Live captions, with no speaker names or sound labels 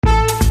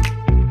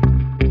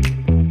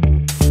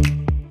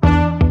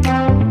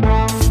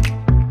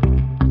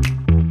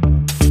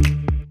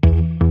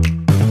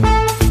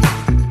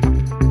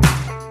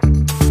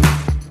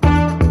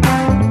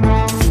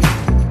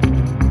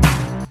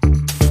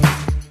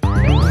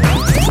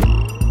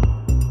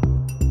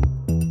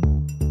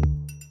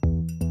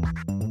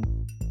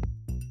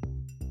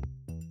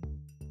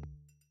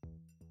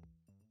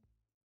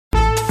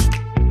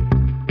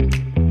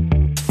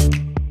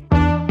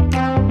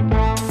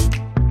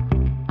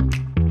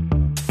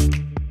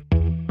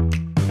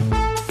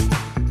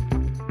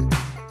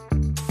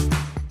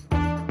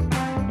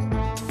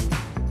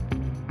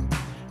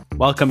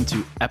Welcome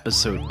to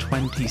episode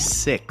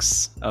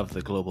 26 of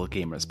the Global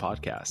Gamers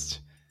Podcast.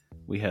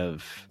 We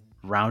have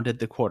rounded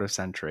the quarter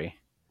century.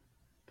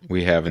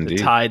 We have indeed.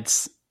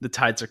 The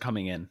tides are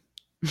coming in.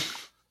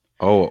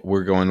 Oh,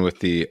 we're going with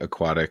the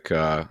aquatic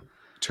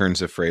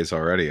turns of phrase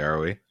already, are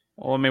we?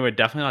 Well, I mean, we're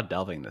definitely not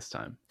delving this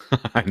time.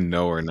 I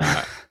know we're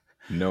not.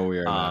 No, we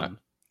are not.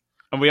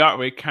 And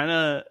we're kind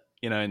of,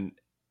 in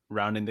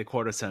rounding the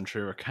quarter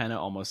century, we're kind of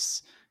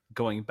almost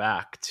going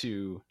back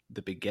to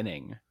the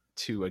beginning,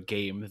 to a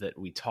game that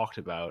we talked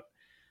about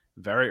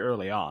very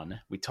early on.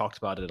 We talked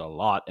about it a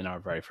lot in our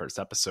very first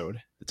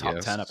episode, the top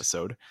 10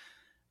 episode.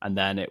 And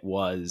then it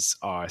was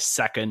our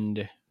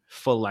second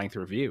full-length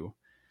review.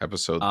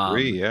 Episode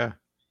 3, yeah.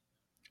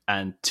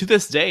 And to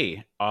this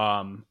day,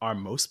 our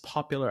most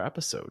popular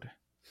episode.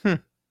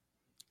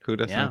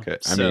 Who'd have think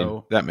it? I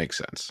mean, that makes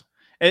sense.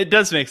 It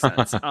does make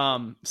sense.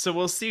 So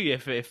we'll see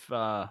if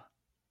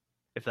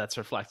that's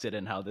reflected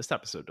in how this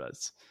episode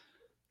does.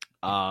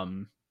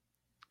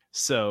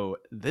 So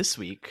this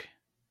week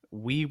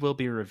we will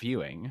be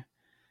reviewing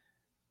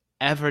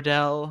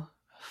Everdell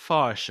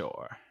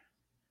Farshore.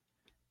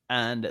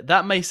 And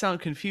that may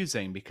sound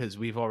confusing because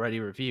we've already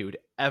reviewed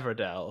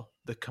Everdell,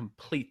 the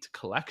complete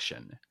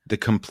collection. The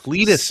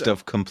completest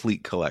of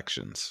complete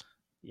collections.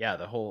 Yeah,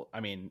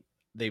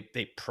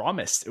 they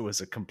promised it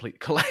was a complete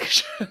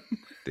collection.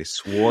 They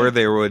swore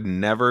there would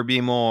never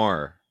be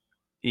more.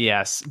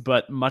 Yes,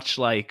 but much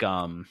like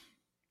the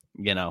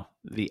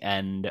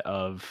end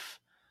of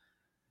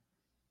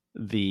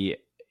the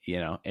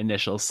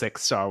initial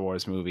 6 Star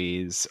Wars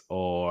movies,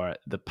 or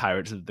the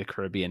Pirates of the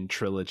Caribbean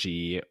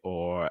trilogy,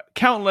 or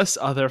countless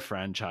other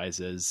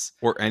franchises,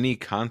 or any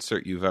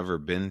concert you've ever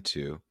been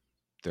to,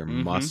 there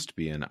must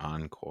be an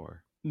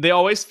encore. They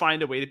always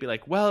find a way to be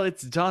like, well,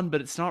 it's done, but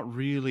it's not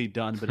really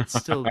done, but it's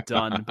still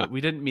done, but we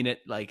didn't mean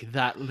it like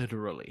that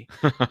literally.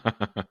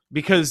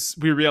 Because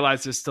we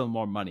realize there's still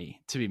more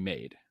money to be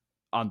made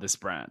on this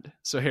brand.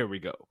 So here we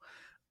go.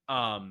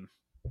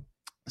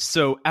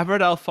 So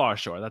Everdell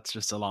Farshore, that's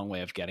just a long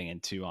way of getting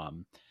into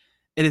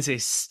it is a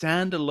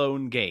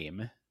standalone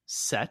game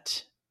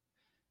set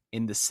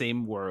in the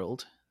same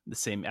world, the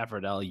same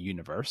Everdell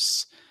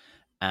universe,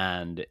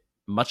 and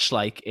much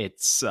like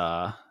its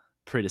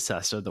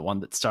predecessor, the one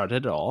that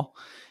started it all,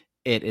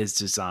 it is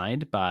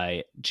designed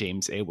by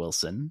James A.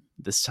 Wilson,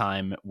 this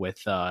time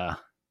with a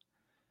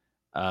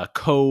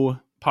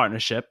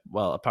partnership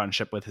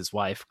with his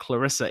wife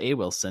Clarissa A.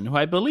 Wilson, who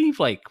I believe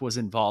was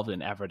involved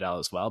in Everdell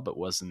as well, but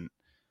wasn't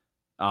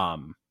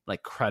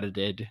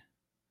credited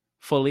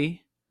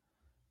fully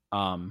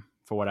for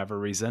whatever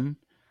reason.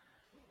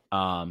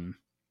 And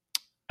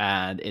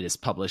it is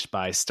published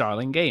by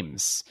Starling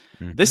Games.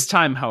 Mm-hmm. This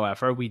time,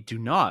 however, we do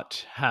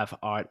not have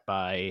art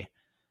by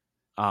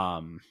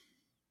Andrew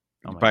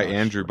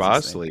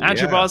Bosley.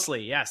 Andrew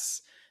Bosley,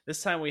 yes.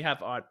 This time we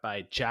have art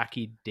by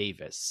Jackie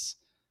Davis.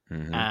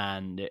 Mm-hmm.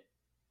 And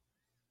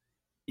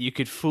you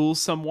could fool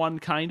someone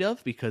kind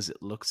of because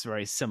it looks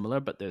very similar,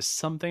 but there's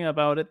something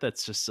about it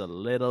that's just a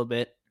little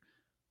bit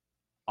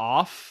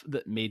off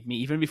that made me,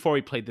 even before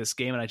we played this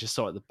game and I just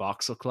saw what the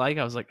box looked like,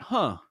 I was like,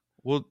 huh.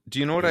 Well, do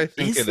you know what I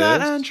think it is? Is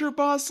that Andrew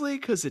Bosley?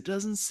 Because it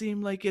doesn't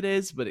seem like it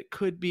is, but it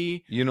could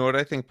be. You know what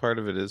I think part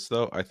of it is,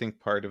 though? I think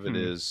part of it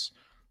is,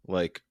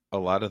 a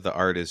lot of the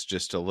art is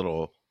just a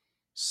little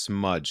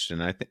smudged.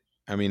 And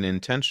I mean,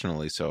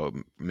 intentionally so.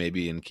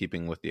 Maybe in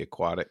keeping with the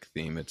aquatic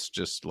theme, it's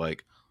just a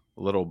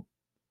little,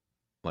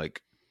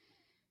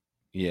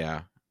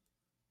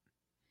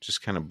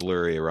 just kind of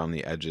blurry around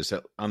the edges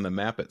on the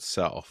map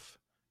itself.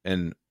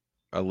 And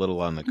a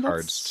little on the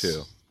cards,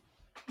 too.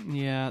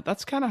 Yeah,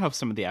 that's kind of how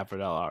some of the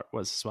Everdell art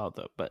was as well,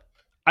 though. But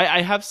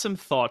I have some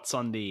thoughts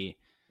on the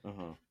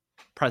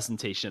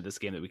presentation of this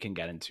game that we can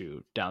get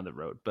into down the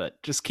road.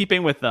 But just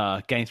keeping with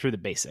getting through the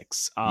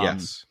basics.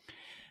 Yes.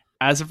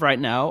 As of right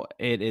now,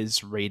 it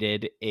is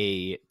rated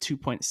a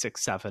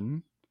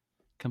 2.67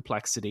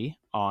 complexity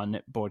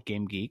on Board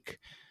Game Geek,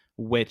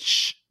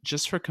 which,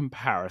 just for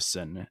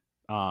comparison,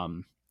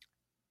 Everdell,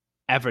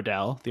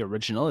 the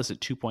original, is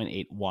at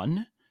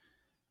 2.81.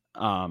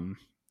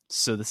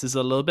 So this is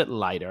a little bit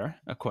lighter,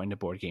 according to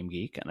Board Game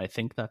Geek, and I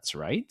think that's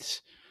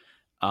right.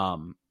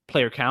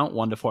 Player count,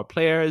 1 to 4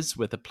 players,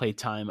 with a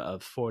playtime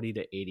of 40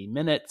 to 80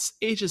 minutes,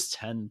 ages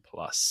 10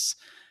 plus.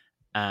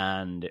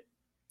 And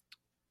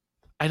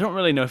I don't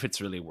really know if it's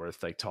really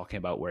worth talking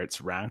about where it's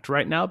ranked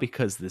right now,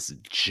 because this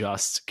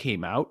just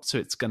came out, so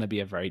it's going to be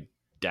a very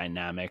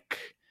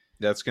dynamic.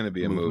 That's going to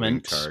be a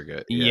moving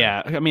target.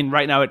 Yeah, I mean,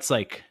 right now it's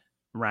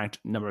ranked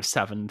number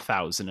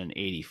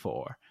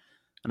 7,084.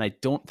 And I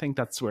don't think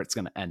that's where it's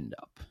going to end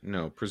up.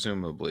 No,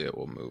 presumably it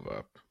will move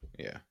up.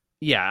 Yeah.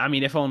 Yeah, I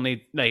mean, if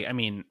only,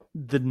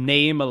 the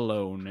name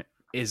alone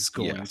is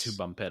going to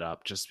bump it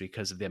up just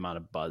because of the amount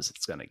of buzz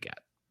it's going to get.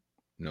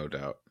 No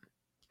doubt.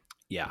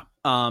 Yeah.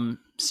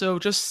 So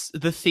just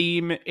the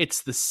theme,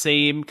 it's the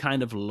same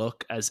kind of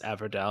look as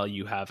Everdell.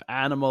 You have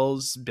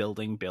animals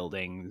building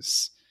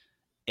buildings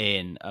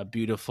in a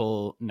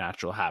beautiful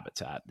natural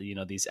habitat.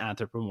 These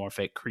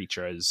anthropomorphic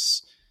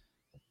creatures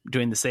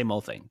doing the same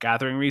old thing,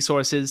 gathering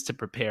resources to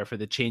prepare for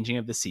the changing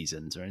of the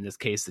seasons, or in this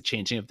case, the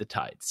changing of the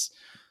tides.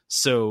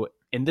 So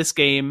in this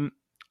game,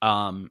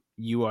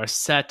 you are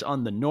set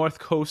on the north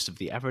coast of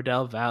the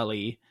Everdell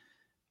Valley,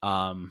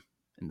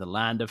 in the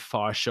land of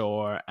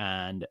Farshore,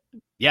 and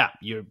yeah,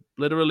 you're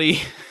literally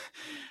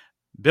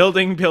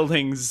building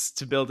buildings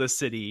to build a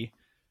city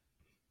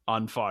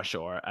on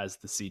Farshore as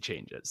the sea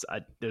changes.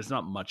 There's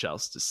not much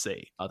else to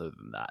say other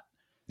than that.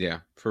 Yeah,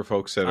 for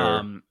folks that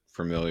are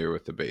familiar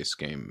with the base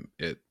game,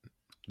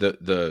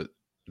 the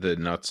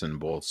nuts and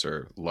bolts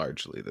are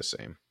largely the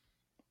same.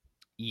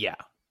 Yeah.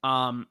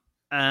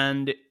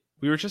 And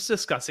we were just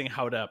discussing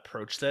how to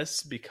approach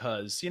this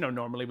because,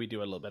 normally we do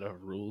a little bit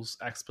of rules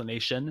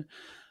explanation,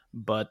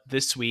 but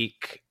this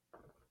week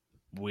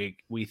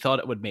we thought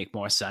it would make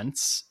more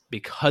sense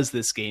because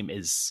this game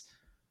is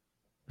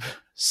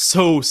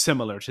so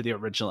similar to the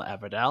original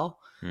Everdell.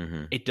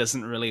 Mm-hmm. It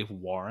doesn't really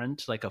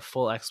warrant like a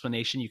full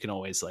explanation. You can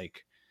always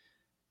like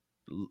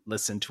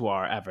listen to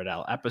our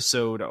Everdell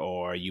episode,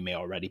 or you may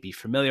already be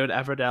familiar with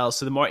Everdell.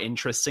 So the more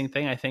interesting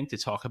thing, I think, to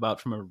talk about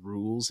from a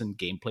rules and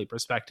gameplay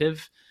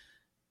perspective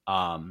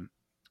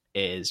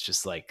is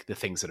just like the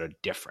things that are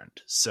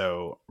different.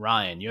 So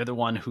Ryan, you're the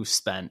one who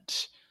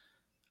spent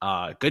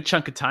a good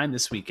chunk of time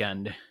this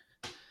weekend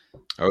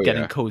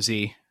getting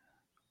cozy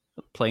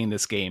playing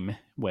this game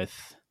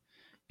with,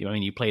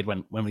 you played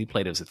when we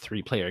played, it was a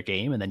 3-player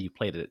game, and then you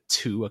played it at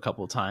 2 a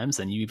couple of times,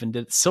 and you even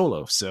did it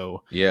solo.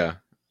 So yeah,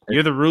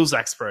 you're the rules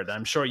expert.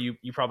 I'm sure you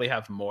probably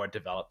have more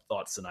developed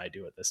thoughts than I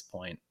do at this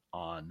point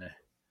on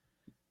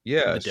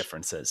the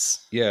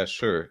differences. Yeah,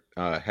 sure.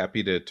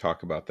 Happy to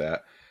talk about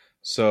that.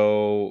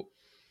 So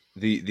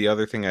the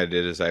other thing I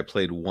did is I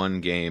played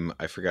one game,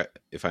 I forgot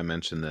if I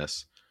mentioned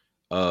this,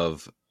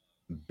 of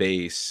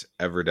base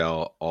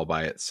Everdell all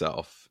by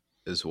itself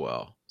as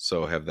well.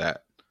 So have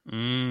that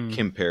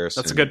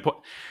comparison. That's a good point.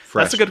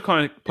 That's a good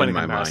point in of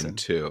my comparison mind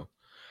too.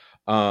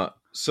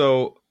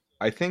 So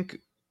I think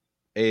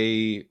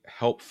a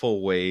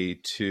helpful way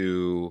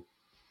to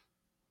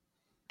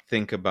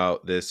think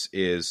about this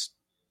is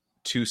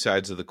 2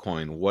 sides of the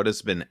coin: what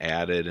has been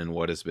added and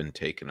what has been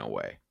taken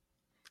away.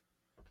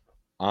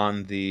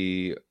 On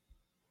the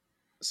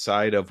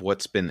side of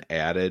what's been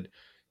added,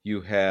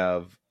 you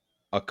have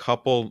a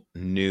couple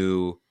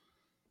new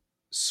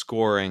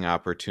scoring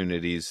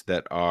opportunities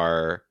that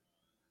are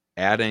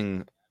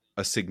adding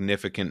a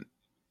significant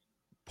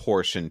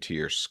portion to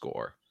your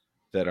score,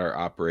 that are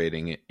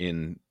operating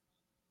in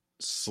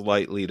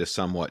slightly to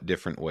somewhat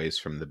different ways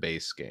from the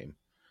base game.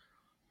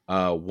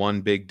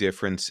 One big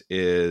difference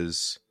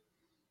is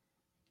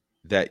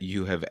that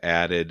you have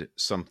added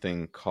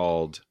something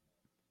called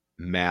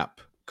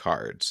map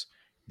cards.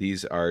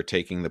 These are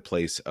taking the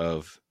place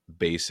of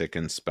basic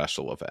and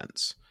special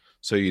events.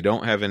 So you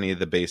don't have any of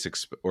the basic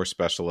or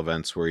special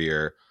events where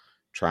you're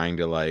trying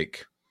to,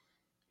 like,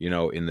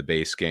 in the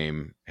base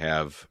game,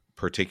 have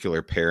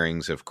particular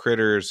pairings of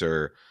critters,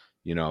 or,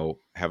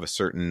 have a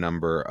certain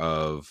number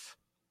of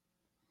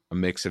a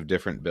mix of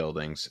different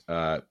buildings.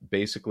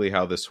 Basically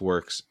how this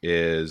works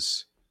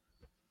is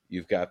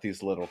you've got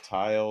these little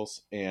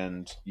tiles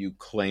and you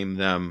claim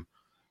them.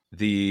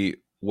 The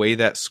way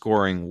that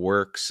scoring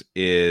works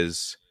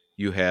is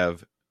you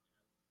have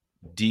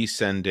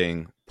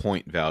descending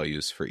point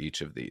values for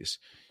each of these.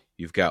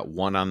 You've got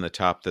one on the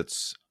top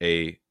that's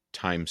a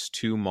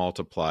 ×2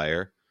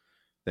 multiplier.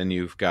 Then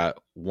you've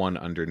got one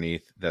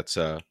underneath that's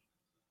a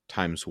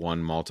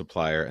 ×1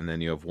 multiplier. And then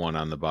you have one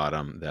on the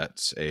bottom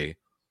that's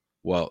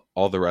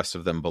all the rest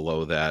of them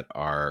below that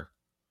are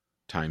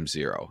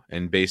 ×0.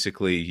 And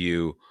basically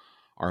you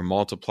are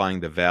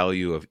multiplying the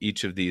value of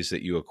each of these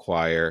that you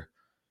acquire,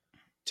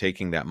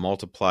 taking that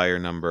multiplier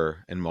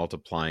number and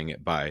multiplying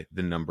it by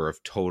the number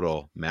of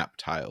total map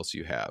tiles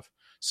you have.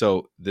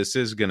 So this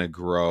is going to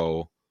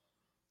grow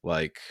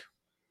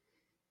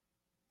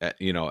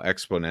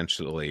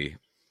exponentially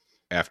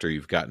after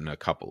you've gotten a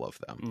couple of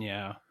them.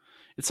 Yeah.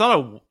 It's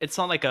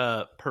not like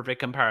a perfect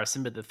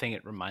comparison, but the thing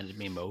it reminded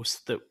me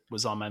most that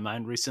was on my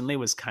mind recently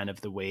was kind of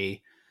the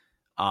way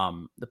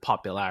the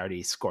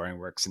popularity scoring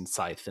works in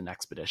Scythe and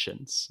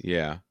Expeditions.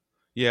 Yeah.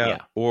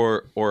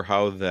 Or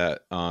how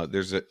that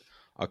there's a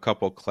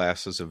couple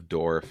classes of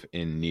dwarf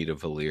in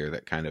Nidavellir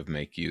that kind of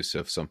make use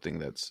of something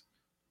that's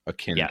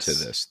akin to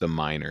this. The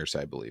miners,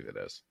 I believe it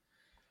is.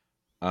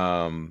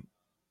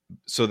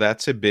 So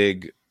that's a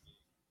big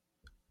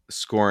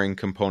scoring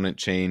component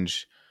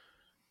change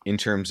in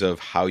terms of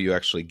how you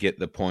actually get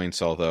the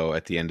points, although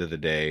at the end of the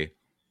day,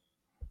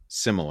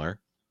 similar.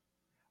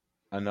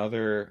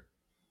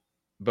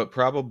 But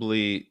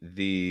probably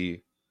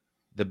the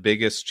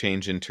biggest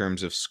change in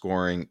terms of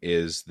scoring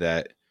is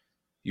that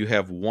you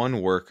have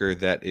one worker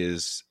that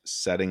is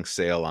setting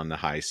sail on the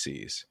high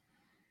seas.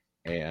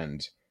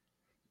 And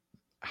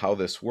how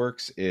this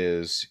works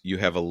is you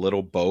have a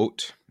little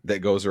boat that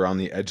goes around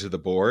the edge of the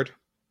board.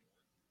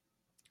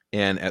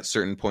 And at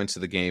certain points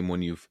of the game,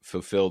 when you've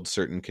fulfilled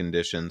certain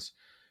conditions,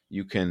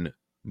 you can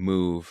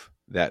move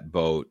that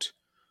boat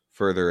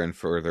further and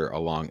further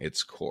along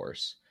its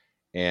course.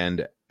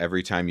 And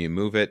every time you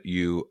move it,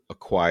 you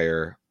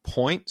acquire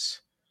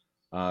points.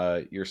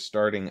 You're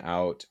starting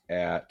out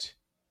at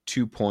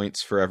 2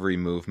 points for every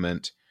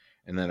movement,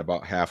 and then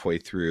about halfway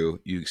through,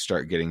 you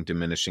start getting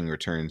diminishing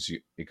returns.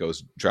 It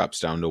drops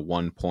down to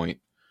 1 point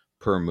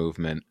per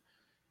movement,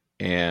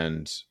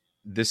 and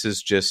this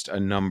is just a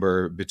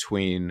number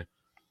between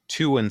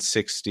 2 and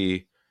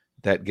 60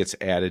 that gets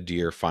added to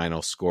your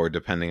final score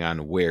depending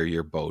on where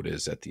your boat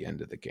is at the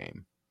end of the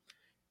game.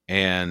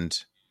 And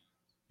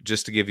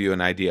just to give you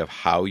an idea of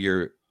how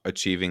you're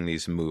achieving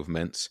these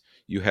movements,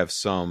 you have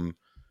some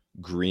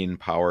green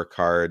power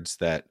cards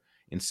that,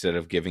 instead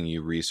of giving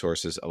you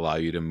resources, allow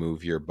you to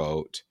move your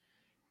boat.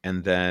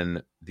 And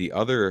then the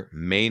other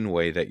main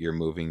way that you're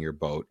moving your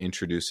boat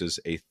introduces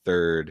a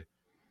third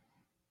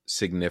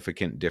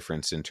significant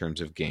difference in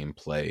terms of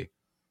gameplay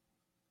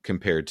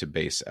compared to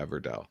base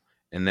Everdell.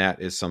 And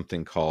that is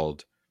something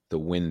called the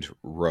Wind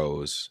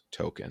Rose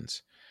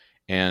tokens.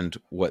 And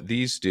what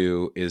these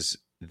do is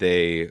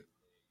they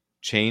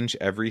change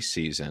every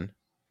season,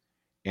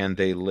 and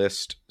they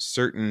list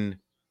certain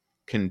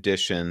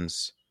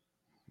conditions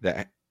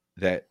that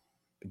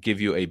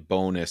give you a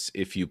bonus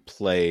if you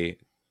play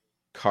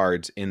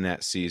cards in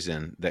that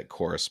season that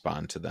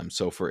correspond to them.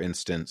 So for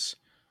instance,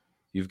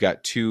 you've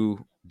got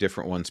 2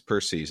 different ones per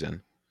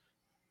season,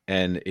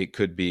 and it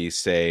could be,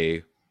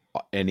 say,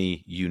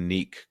 any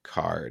unique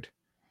card,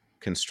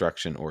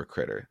 construction or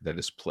critter, that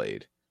is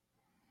played,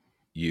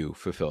 you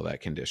fulfill that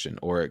condition.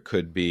 Or it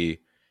could be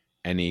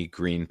any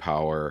green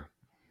power,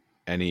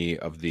 any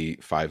of the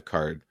 5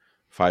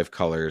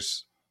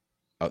 colors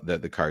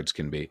that the cards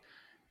can be.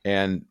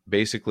 And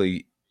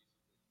basically,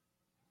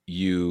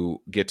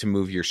 you get to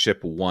move your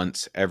ship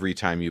once every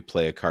time you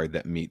play a card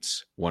that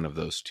meets one of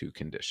those 2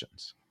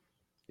 conditions,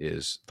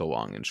 is the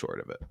long and short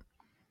of it.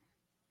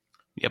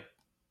 Yep.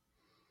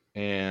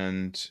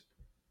 And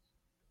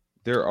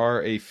there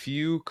are a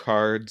few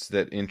cards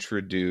that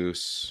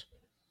introduce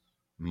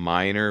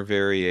minor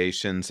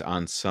variations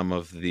on some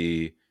of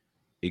the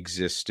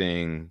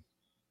existing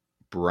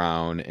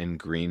brown and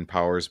green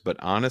powers, but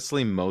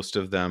honestly, most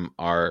of them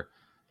are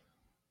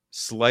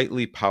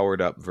slightly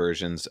powered up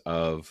versions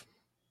of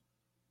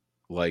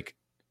like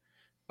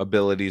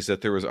abilities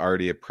that there was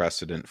already a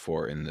precedent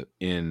for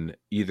in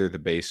either the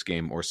base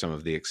game or some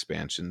of the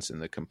expansions in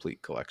the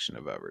complete collection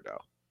of Everdell.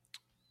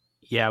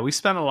 Yeah, we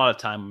spent a lot of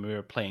time when we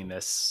were playing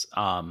this,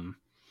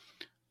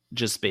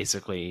 just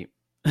basically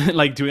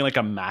like doing like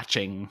a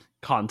matching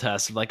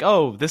contest of like,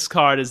 oh, this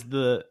card is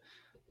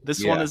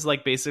this one is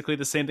like basically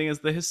the same thing as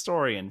the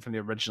Historian from the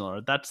original,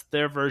 or that's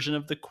their version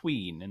of the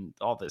Queen, and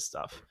all this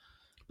stuff.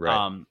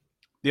 Right.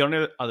 The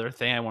only other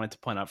thing I wanted to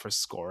point out for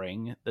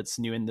scoring that's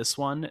new in this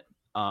one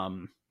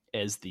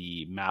is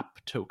the map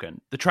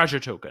token, the treasure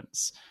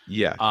tokens.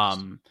 Yeah.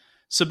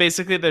 So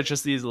basically, they're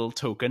just these little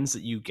tokens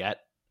that you get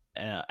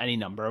any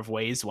number of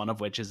ways. One of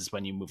which is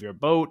when you move your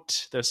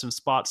boat. There's some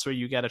spots where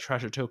you get a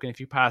treasure token if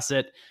you pass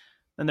it.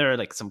 Then there are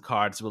like some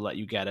cards will let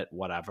you get it,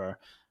 whatever.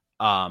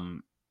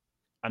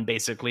 And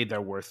basically,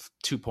 they're worth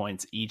 2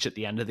 points each at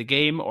the end of the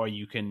game, or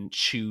you can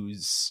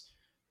choose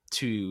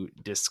to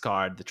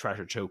discard the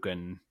treasure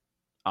token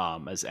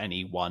as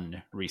any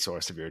one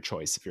resource of your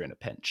choice if you're in a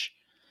pinch.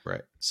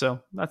 Right.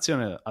 So that's the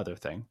only other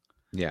thing.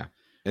 Yeah.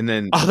 And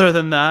then other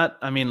than that,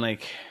 I mean,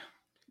 like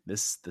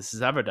this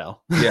is Everdell.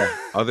 Yeah.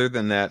 Other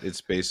than that,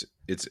 it's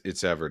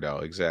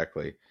Everdell.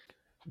 Exactly.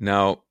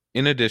 Now,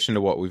 in addition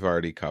to what we've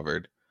already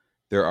covered,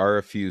 there are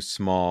a few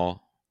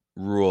small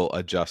rule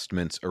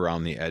adjustments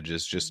around the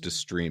edges just to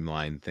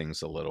streamline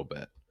things a little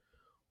bit.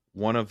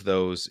 One of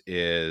those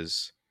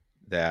is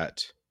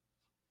that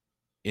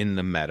in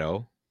the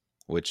meadow,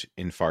 which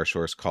in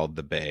Farshore is called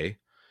the bay,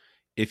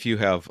 if you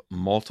have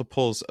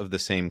multiples of the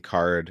same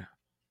card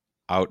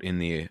out in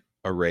the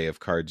array of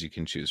cards you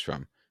can choose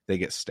from, they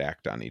get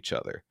stacked on each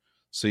other.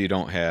 So you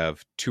don't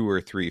have 2 or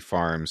 3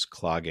 farms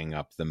clogging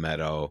up the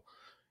meadow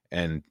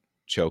and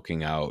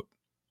choking out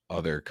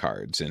other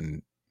cards.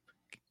 And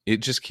it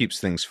just keeps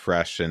things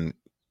fresh and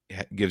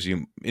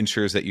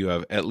ensures that you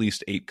have at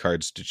least 8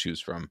 cards to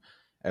choose from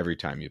every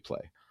time you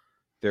play.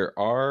 There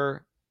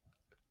are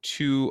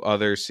 2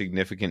 other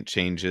significant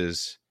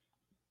changes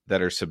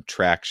that are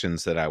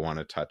subtractions that I want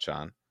to touch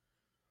on.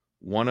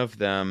 One of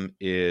them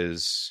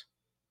is,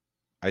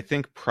 I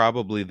think,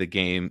 probably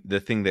the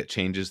thing that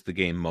changes the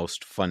game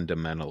most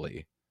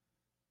fundamentally,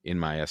 in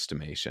my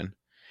estimation.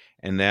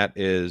 And that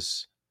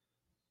is,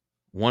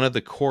 one of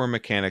the core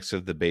mechanics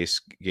of the base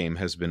game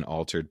has been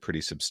altered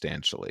pretty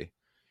substantially.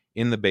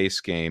 In the base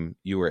game,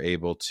 you were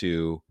able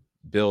to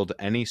build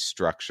any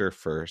structure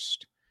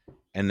first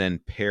and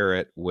then pair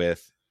it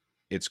with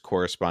its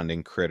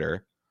corresponding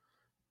critter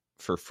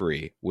for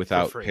free,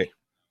 without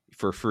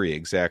for free,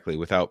 exactly,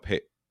 without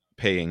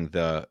paying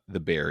the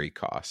berry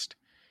cost.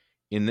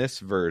 In this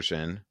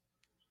version,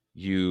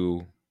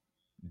 you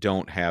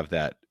don't have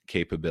that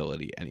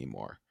capability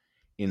anymore.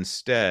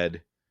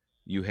 Instead,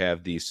 you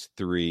have these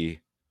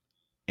 3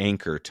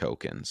 anchor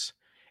tokens,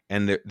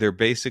 and they're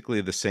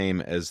basically the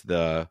same as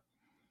the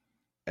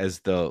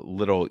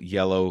little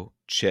yellow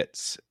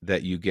chits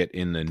that you get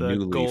in the The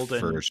New Leaf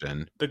golden,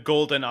 version. the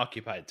golden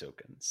occupied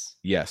tokens.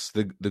 Yes,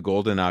 the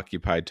golden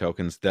occupied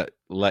tokens that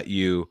let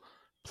you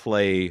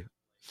play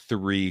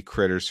 3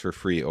 critters for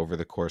free over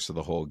the course of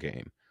the whole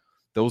game.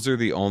 Those are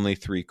the only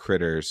 3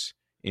 critters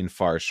in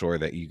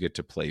Farshore that you get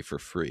to play for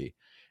free,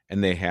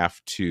 and they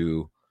have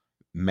to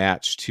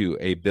match to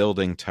a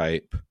building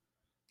type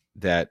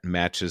that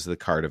matches the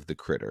card of the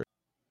critter.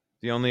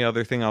 The only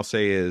other thing I'll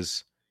say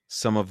is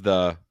some of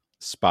the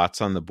spots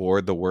on the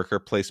board, the worker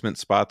placement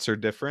spots, are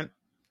different.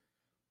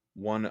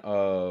 One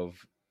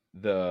of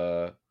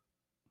the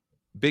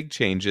big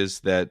changes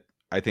that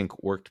I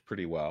think worked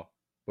pretty well,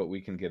 but we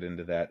can get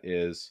into that,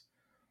 is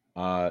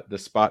the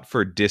spot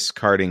for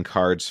discarding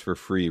cards for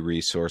free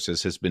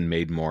resources has been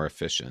made more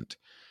efficient.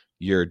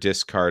 You're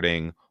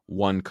discarding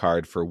 1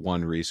 card for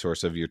 1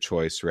 resource of your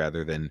choice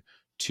rather than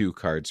 2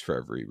 cards for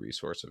every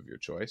resource of your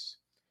choice.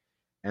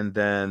 And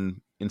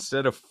then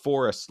instead of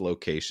forest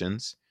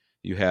locations,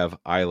 you have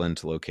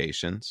island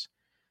locations.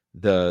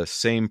 The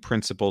same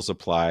principles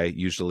apply,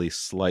 usually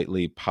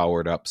slightly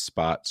powered up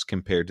spots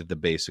compared to the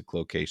basic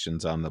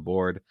locations on the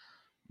board.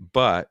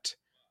 But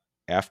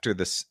after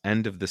the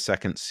end of the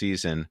second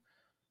season,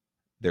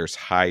 there's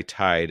high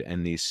tide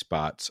and these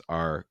spots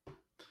are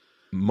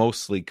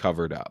mostly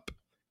covered up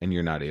and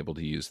you're not able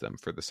to use them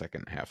for the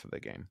second half of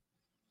the game.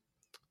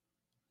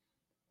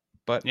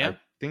 But Yeah. I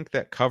think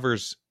that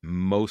covers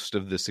most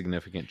of the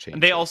significant changes.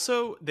 And they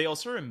also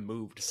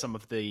removed some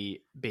of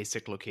the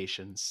basic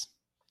locations.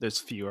 There's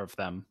fewer of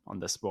them on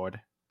this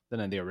board than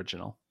in the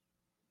original.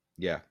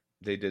 Yeah,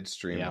 they did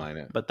streamline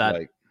it. But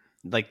that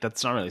like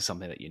that's not really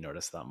something that you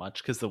notice that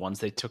much, because the ones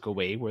they took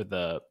away were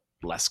the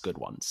less good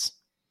ones.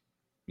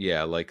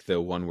 Yeah, like the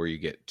one where you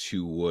get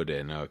 2 wood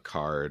and a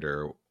card,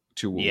 or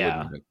 2 wood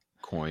and a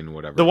coin,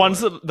 whatever. The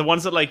ones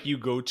that like you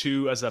go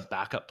to as a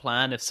backup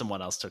plan if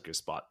someone else took your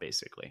spot,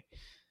 basically.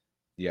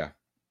 Yeah.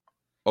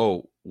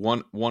 Oh,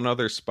 one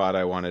other spot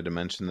I wanted to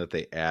mention that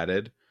they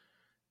added.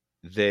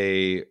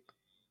 They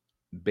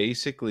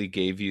basically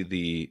gave you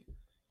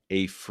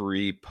a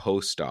free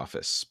post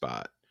office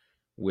spot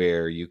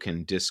where you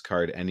can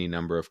discard any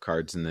number of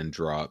cards and then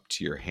draw up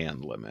to your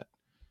hand limit.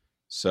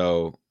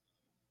 So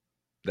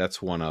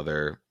that's one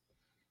other,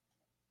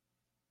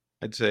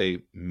 I'd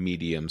say,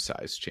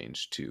 medium-sized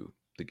change to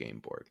the game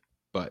board.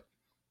 But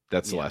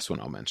that's the last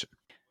one I'll mention.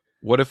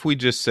 What if we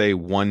just say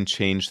one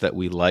change that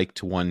we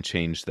liked, one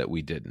change that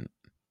we didn't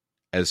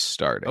as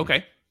starting?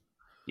 Okay.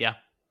 Yeah.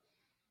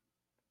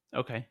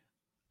 Okay.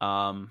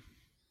 One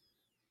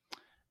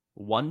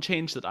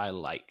change that I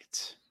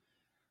liked,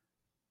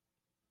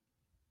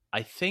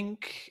 I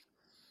think,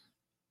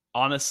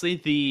 honestly,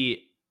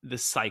 the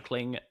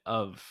cycling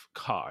of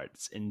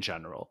cards in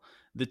general,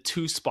 the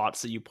 2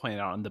 spots that you pointed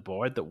out on the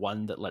board, the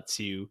one that lets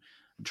you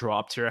draw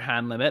up to your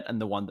hand limit and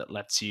the one that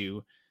lets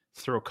you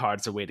throw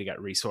cards away to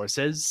get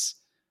resources,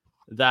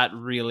 that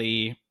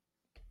really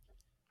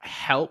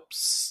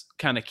helps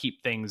kind of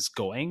keep things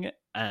going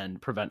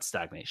and prevent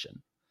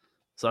stagnation.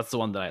 So that's the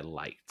one that I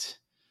liked.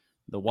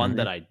 The one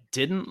that I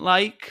didn't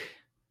like.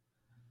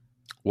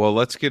 Well,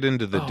 let's get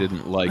into the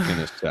didn't like in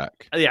a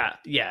sec. Yeah.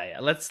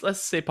 Let's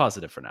stay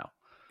positive for now.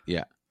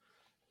 Yeah.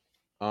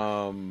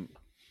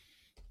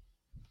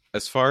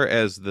 As far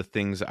as the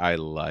things I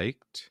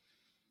liked,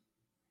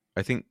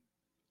 I think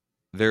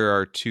there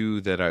are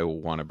 2 that I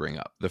want to bring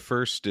up. The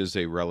first is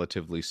a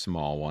relatively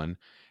small one,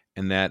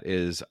 and that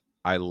is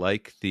I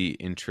like the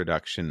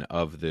introduction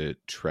of the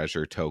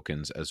treasure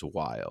tokens as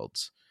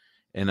wilds.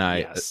 And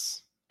I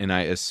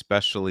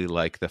especially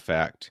like the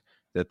fact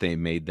that they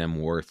made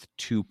them worth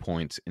 2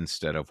 points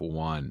instead of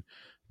 1,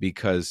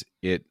 because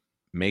it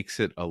makes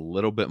it a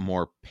little bit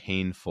more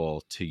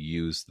painful to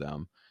use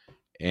them,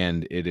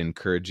 and it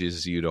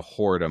encourages you to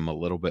hoard them a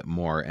little bit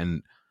more.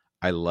 And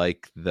I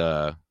like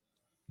the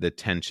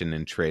tension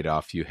and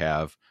trade-off you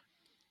have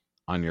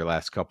on your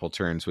last couple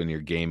turns when you're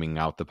gaming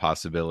out the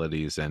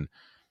possibilities and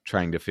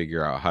trying to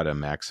figure out how to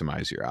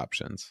maximize your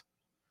options.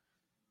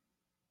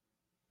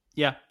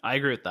 Yeah, I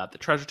agree with that. The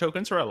treasure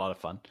tokens were a lot of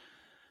fun.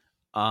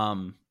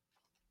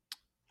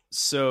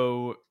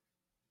 So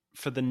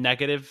for the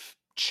negative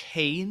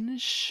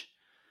change,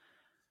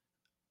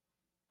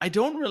 I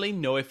don't really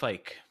know if I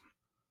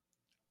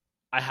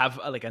have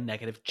a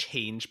negative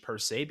change per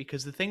se,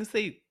 because the things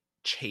they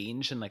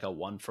change in like a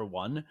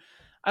 1-for-1,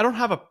 I don't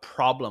have a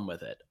problem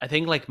with it. I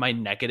think like my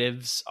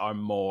negatives are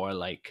more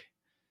like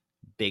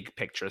big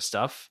picture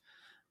stuff,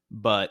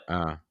 but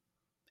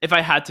if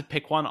I had to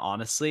pick one,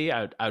 honestly,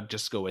 I would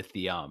just go with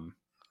the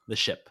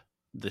ship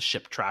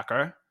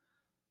tracker.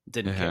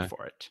 Didn't care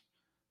for it.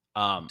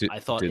 I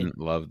thought didn't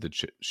love the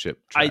ship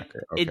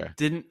tracker. It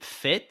didn't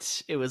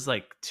fit. It was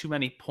like too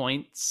many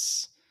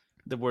points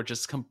that were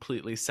just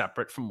completely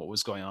separate from what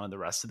was going on in the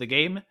rest of the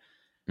game.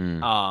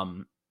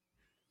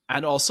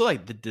 And also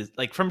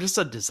like from just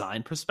a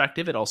design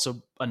perspective, it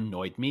also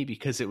annoyed me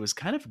because it was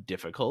kind of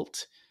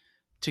difficult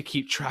to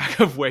keep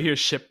track of where your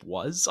ship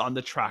was on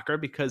the tracker,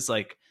 because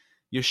like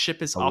your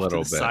ship is off to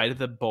the side of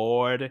the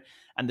board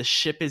and the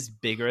ship is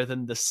bigger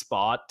than the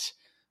spot.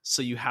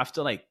 So you have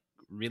to like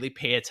really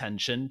pay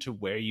attention to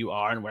where you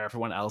are and where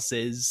everyone else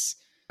is.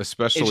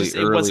 Especially It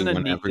early wasn't a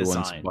when neat everyone's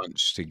design.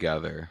 bunched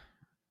together.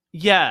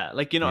 Yeah,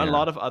 like a Yeah.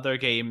 lot of other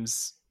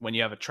games, when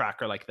you have a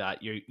tracker like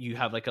that, you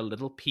have like a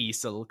little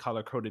piece, a little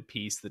color coded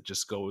piece that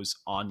just goes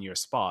on your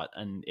spot,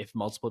 and if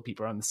multiple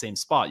people are on the same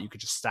spot, you could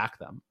just stack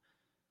them.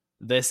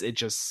 This,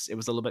 it was a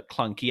little bit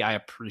clunky. I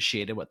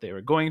appreciated what they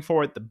were going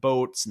for at the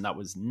boats, and that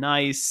was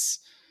nice,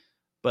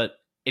 but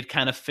it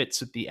kind of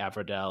fits with the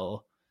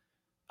Everdell,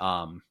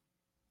 um,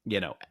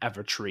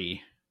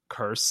 Evertree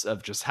curse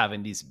of just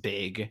having these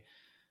big,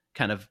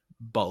 kind of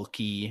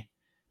bulky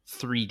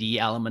 3D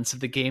elements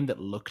of the game that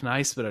look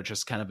nice but are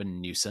just kind of a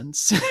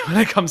nuisance when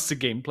it comes to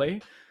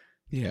gameplay.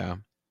 Yeah.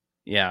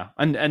 Yeah,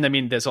 and I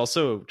mean, there's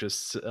also,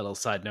 just a little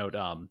side note,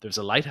 there's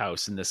a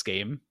lighthouse in this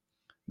game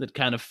that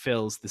kind of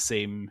fills the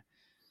same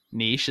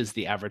niche as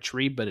the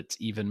Evertree, but it's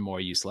even more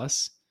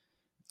useless.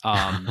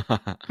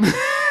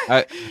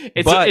 I,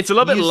 but it's a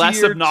little bit less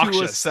easier to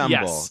obnoxious. assemble.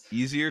 Yes,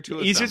 Easier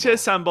to easier assemble. to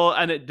assemble,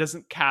 and it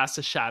doesn't cast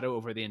a shadow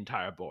over the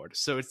entire board.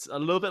 So it's a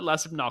little bit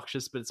less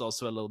obnoxious, but it's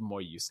also a little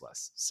more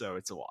useless. So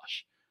it's a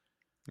wash.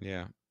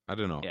 Yeah, I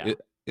don't know. Yeah.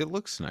 It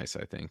looks nice,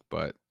 I think,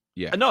 but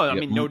yeah, No, I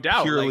mean, no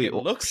doubt. Like, it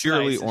looks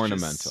purely nice. It's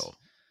ornamental. just,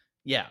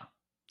 yeah.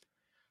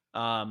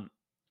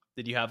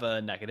 Did you have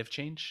a negative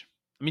change?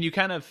 I mean, you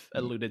kind of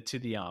alluded to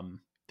the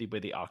way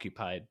the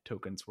occupied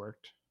tokens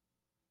worked.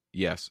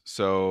 Yes.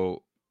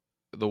 So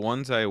the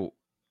ones I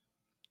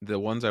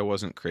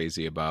wasn't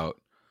crazy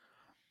about,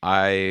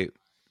 I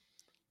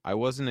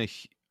wasn't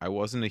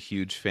a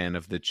huge fan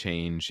of the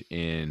change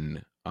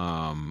in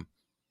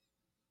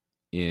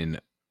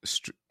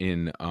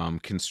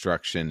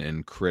construction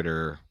and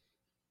critter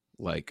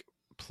like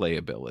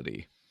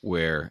playability,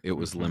 where it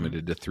was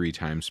limited to 3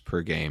 times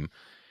per game.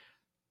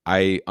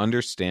 I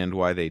understand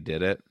why they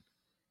did it,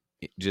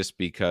 just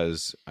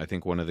because I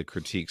think one of the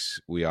critiques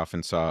we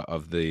often saw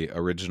of the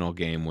original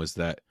game was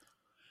that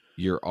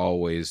you're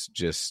always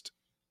just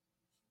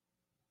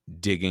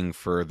digging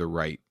for the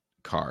right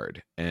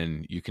card,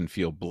 and you can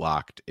feel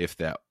blocked if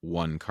that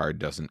one card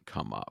doesn't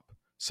come up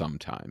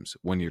sometimes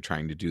when you're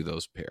trying to do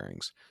those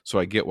pairings. So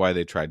I get why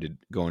they tried to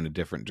go in a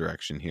different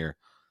direction here,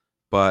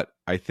 but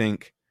I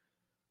think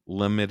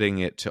limiting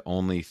it to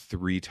only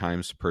 3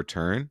 times per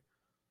turn,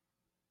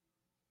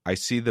 I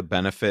see the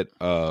benefit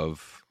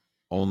of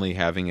only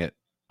having it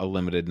a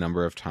limited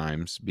number of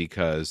times,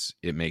 because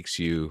it makes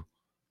you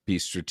be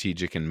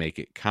strategic and make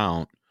it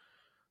count.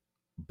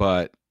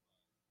 But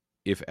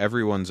if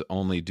everyone's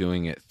only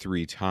doing it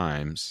 3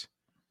 times,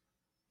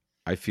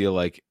 I feel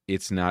like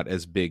it's not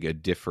as big a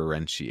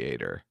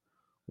differentiator,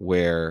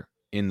 where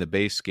in the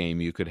base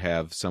game you could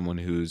have someone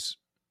who's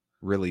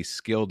really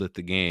skilled at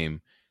the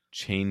game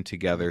chain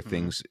together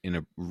things in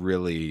a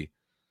really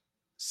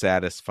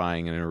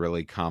satisfying and a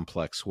really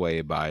complex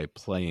way by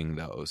playing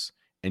those,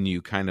 and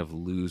you kind of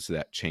lose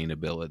that chain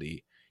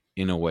ability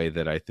in a way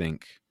that I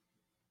think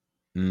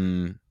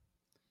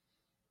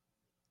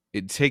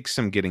it takes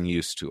some getting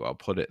used to. I'll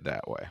put it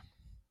that way.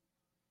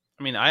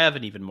 I mean, I have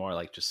an even more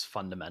like just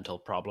fundamental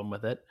problem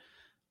with it,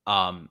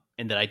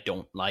 in that I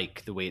don't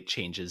like the way it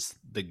changes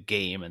the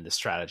game and the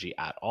strategy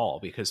at all.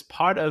 Because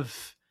part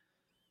of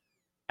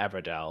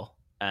Everdell,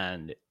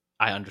 and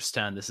I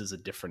understand this is a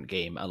different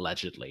game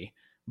allegedly,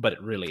 but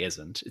it really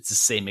isn't. It's the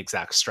same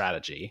exact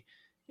strategy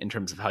in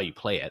terms of how you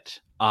play it.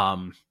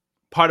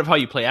 Part of how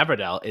you play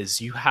Everdell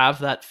is you have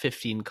that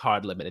 15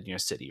 card limit in your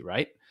city,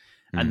 right?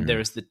 And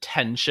there's the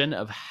tension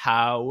of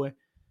how,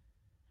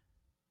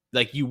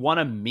 like, you want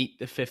to meet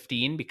the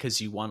 15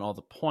 because you want all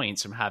the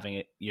points from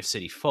having your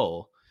city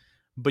full,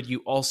 but you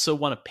also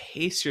want to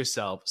pace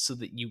yourself so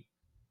that you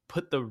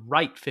put the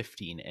right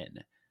 15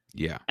 in.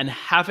 Yeah. And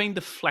having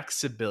the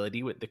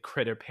flexibility with the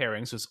critter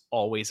pairings was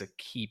always a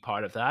key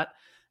part of that.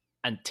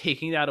 And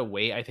taking that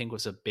away, I think,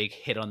 was a big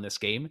hit on this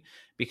game,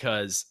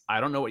 because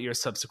I don't know what your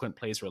subsequent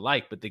plays were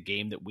like, but the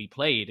game that we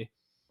played,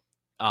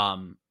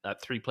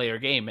 that 3-player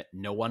game,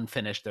 no one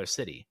finished their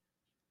city.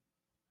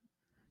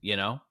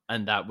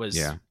 And that was,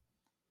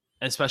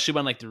 especially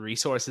when like the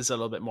resources are a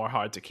little bit more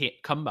hard to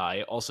come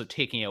by, also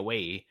taking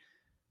away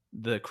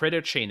the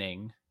critter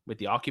chaining with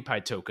the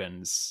occupied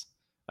tokens,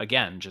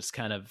 again, just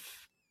kind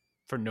of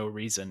for no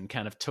reason,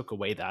 kind of took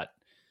away that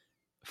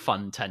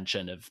fun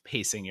tension of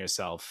pacing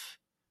yourself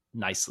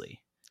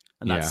nicely,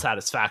 and that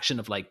satisfaction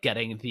of like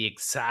getting the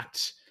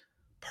exact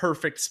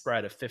perfect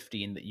spread of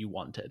 15 that you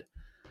wanted.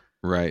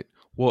 Right.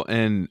 Well,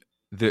 and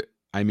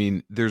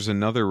there's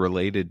another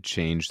related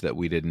change that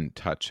we didn't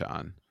touch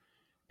on,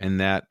 and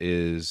that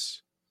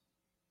is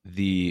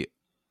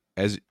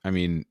as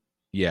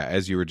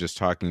you were just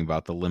talking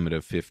about, the limit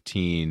of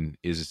 15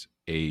 is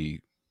a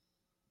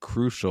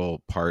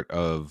crucial part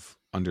of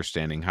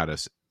understanding how to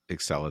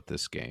excel at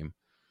this game.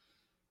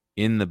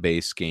 In the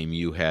base game,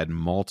 you had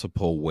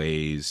multiple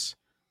ways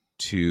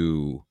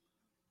to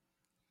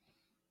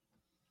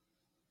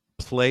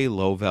play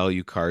low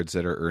value cards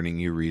that are earning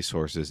you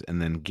resources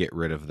and then get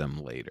rid of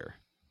them later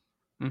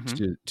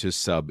to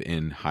sub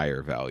in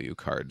higher value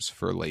cards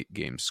for late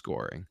game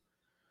scoring.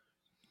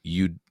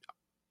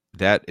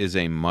 That is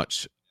a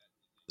much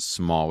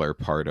smaller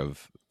part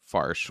of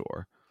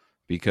Farshore,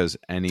 because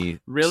any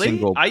Really?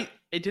 single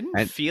It didn't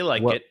and feel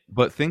like what it,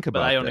 but think but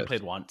I about only this.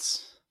 played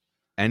once.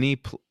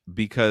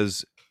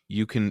 Because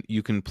you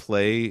can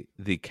play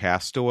the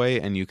Castaway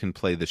and you can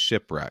play the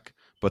Shipwreck,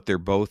 but they're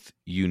both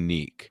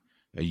unique.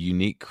 A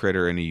unique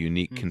critter and a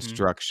unique Mm-hmm.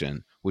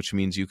 construction, which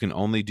means you can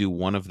only do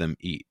one of them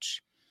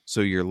each.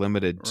 So you're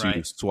limited to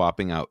Right.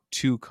 swapping out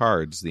 2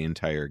 cards the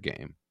entire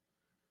game.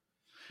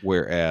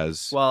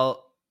 Whereas,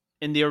 Well,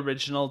 in the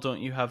original, don't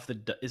you have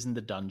isn't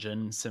the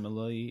dungeon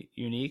similarly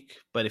unique?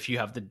 But if you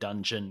have the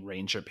dungeon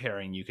ranger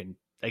pairing,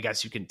 I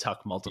guess you can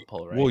tuck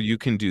multiple, well, right? you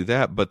can do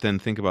that, but then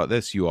think about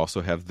this. You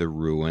also have the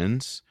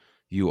ruins.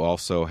 You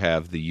also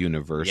have the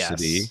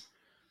university. Yes.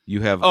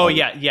 You have Oh a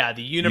yeah.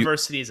 The you,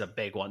 university is a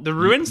big one. The you,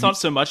 ruins you not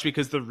so much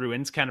because the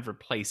ruins kind of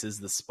replaces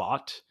the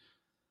spot.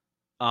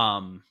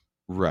 Um,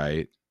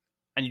 right.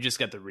 and you just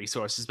get the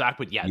resources back.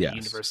 But yeah, the Yes.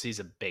 university is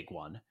a big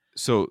one.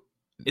 So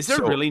Is there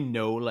so really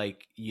no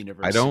like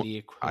I don't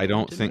university I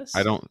don't equivalent in think this?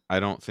 I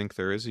don't think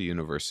there is a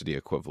university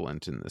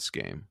equivalent in this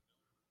game.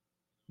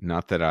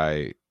 Not that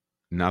I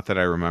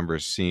remember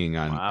seeing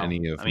on Wow.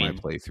 any of my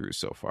playthroughs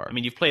so I far.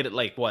 mean, you've played it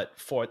like what,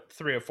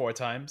 3 or 4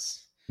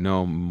 times?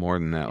 No, more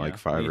than that, like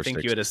Yeah. Well, 5 you or think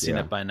you 6. would have seen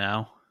Yeah. it by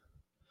now?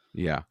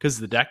 Yeah. Because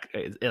the deck,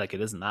 like,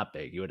 it isn't that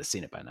big. You would have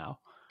seen it by now.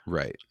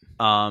 Right.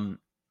 Um,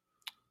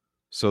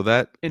 So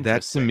that to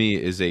Interesting. me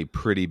is a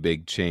pretty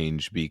big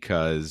change,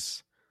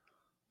 because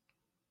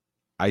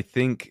I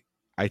think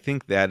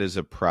that is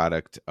a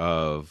product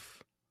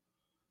of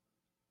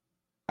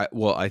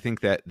I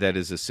think that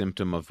is a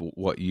symptom of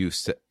what you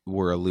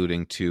were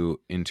alluding to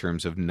in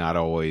terms of not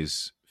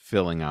always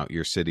filling out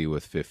your city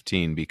with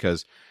 15,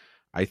 because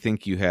I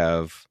think you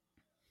have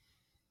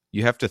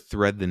to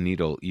thread the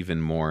needle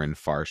even more in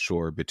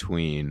Farshore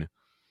between,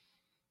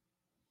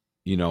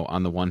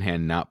 on the one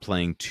hand, not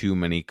playing too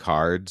many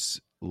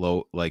cards,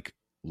 low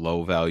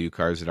value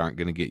cards that aren't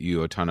going to get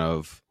you a ton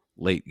of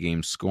late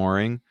game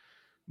scoring,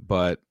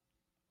 but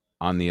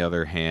on the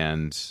other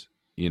hand,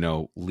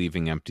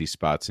 leaving empty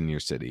spots in your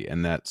city.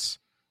 And that's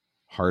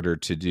harder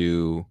to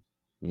do,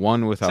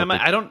 one, So without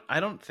the I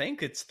don't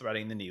think it's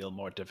threading the needle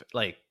more,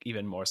 like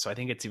even more so. I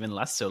think it's even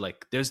less so.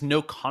 Like, there's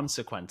no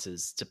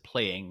consequences to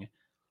playing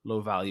low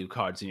value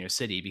cards in your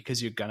city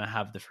because you're gonna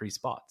have the free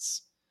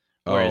spots.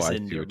 Oh, Whereas I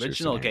in see the what you're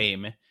original saying.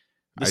 game, the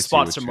I see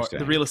spots are what you're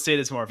the saying. real estate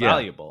is more Yeah.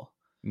 valuable.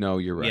 No,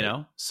 you're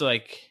right. So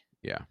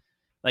Yeah.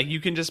 like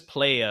you can just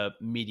play a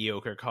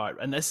mediocre card,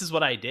 and this is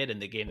what I did in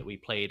the game that we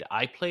played.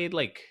 I played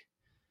like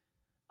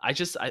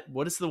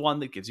what is the one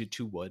that gives you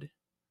 2 wood?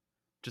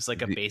 Just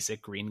like a The,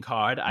 basic green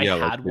card. I yeah,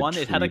 like had the one.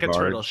 It had tree like a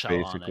turtle bards,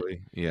 shell on it.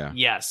 basically. Yeah.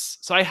 Yes.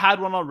 So I had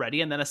one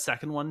already, and then a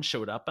second one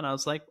showed up, and I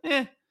was like,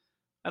 I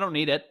don't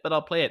need it, but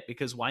I'll play it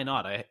because why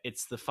not?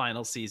 It's the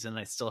final season.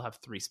 I still have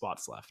 3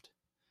 spots left.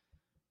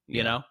 You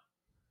Yeah. know?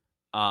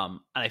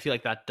 And I feel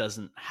like that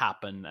doesn't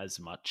happen as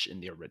much in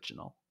the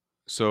original.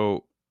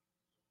 So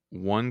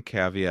one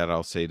caveat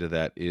I'll say to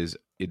that is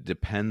it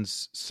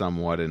depends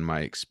somewhat, in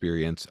my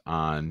experience,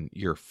 on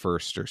your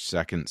first or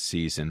second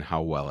season,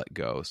 how well it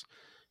goes.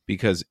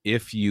 Because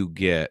if you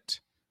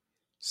get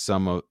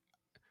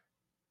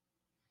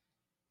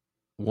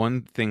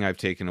one thing I've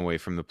taken away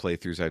from the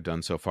playthroughs I've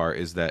done so far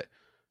is that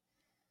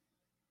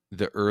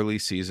the early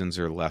seasons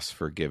are less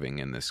forgiving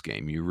in this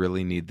game. You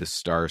really need the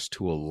stars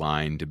to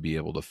align to be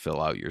able to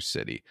fill out your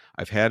city.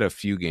 I've had a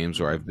few games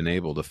where I've been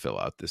able to fill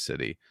out the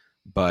city,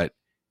 but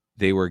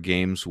they were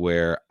games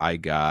where I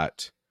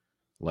got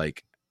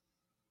like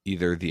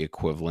either the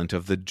equivalent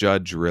of the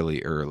judge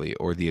really early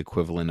or the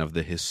equivalent of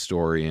the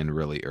historian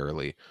really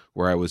early,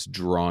 where I was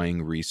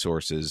drawing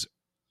resources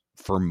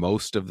for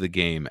most of the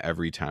game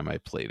every time I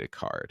played a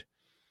card.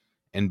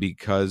 And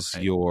because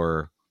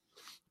you're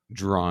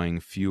drawing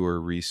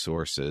fewer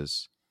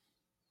resources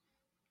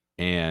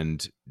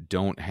and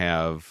don't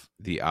have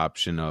the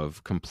option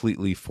of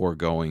completely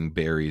foregoing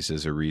berries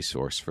as a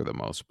resource for the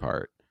most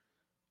part,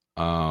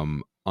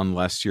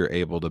 unless you're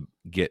able to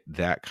get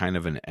that kind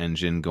of an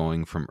engine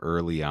going from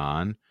early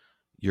on,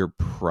 you're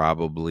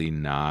probably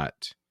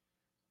not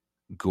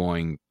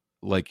going,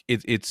 like,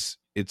 it's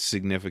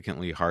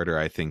significantly harder,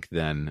 I think,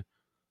 than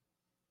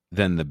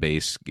the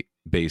base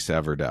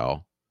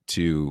Everdell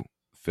to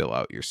fill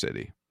out your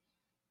city.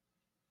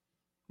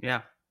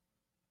 Yeah.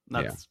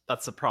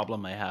 That's the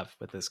problem I have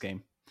with this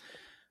game.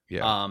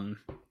 Yeah.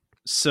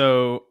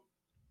 So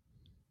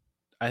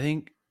I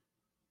think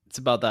it's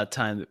about that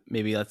time that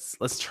maybe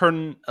let's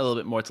turn a little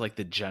bit more to like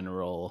the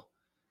general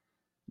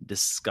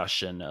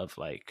discussion of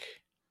like,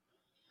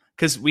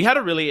 because we had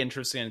a really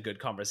interesting and good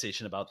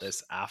conversation about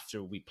this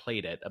after we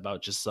played it,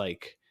 about just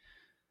like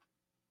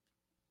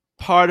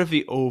part of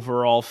the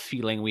overall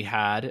feeling we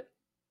had,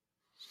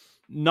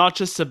 not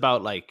just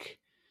about like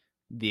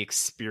the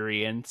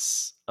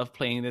experience of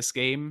playing this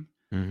game,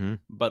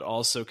 but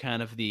also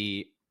kind of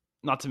the,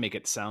 not to make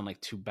it sound like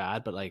too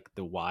bad, but like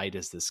the why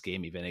does this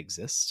game even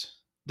exist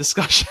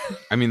discussion.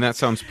 I mean, that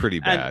sounds pretty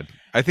bad.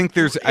 I think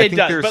there's a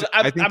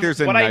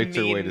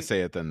nicer way to say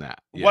it than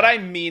that. Yeah. What I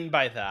mean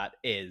by that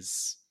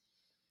is,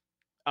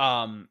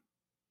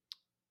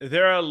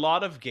 there are a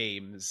lot of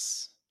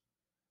games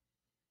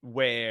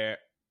where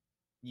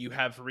you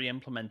have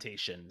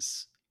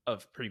re-implementations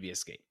of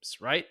previous games,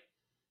 right?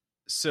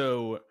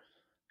 So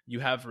you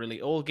have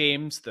really old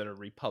games that are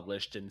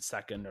republished in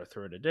second or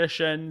third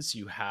editions.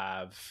 You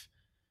have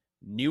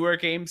newer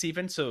games,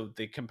 even. So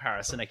the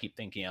comparison I keep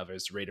thinking of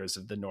is Raiders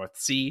of the North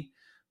Sea,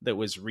 that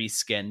was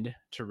reskinned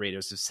to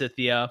Raiders of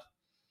Scythia.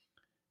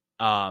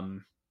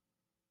 And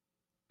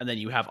then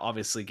you have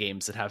obviously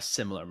games that have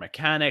similar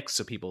mechanics.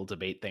 So people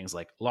debate things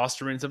like Lost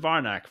Ruins of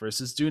Arnak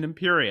versus Dune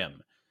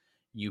Imperium.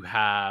 You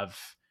have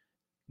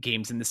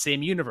games in the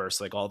same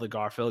universe, like all the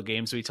Garfield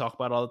games we talk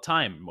about all the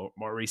time.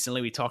 More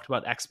recently, we talked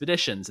about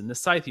Expeditions in the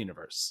Scythe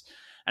universe.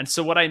 And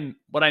so what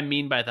I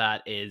mean by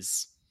that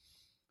is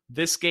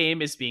this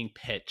game is being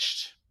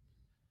pitched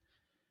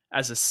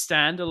as a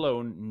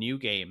standalone new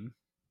game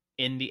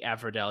in the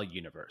Everdell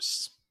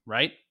universe,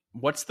 right?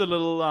 What's the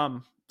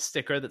little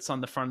sticker that's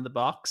on the front of the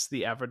box?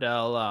 The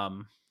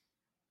Everdell,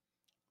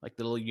 like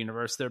the little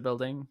universe they're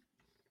building.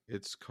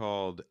 It's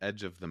called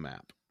Edge of the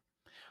Map.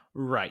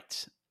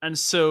 Right. And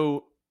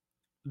so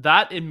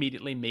that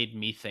immediately made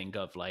me think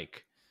of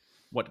like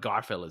what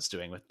Garfield is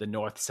doing with the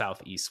north,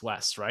 south, east,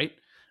 west, right?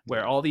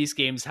 Where all these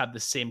games have the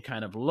same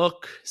kind of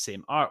look,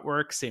 same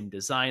artwork, same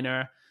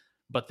designer,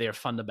 but they're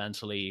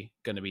fundamentally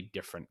going to be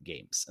different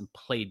games and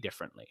play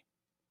differently.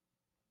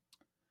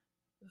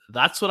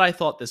 That's what I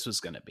thought this was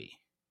going to be.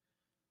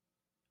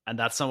 And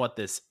that's not what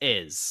this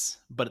is.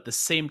 But at the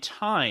same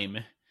time,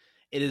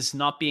 it is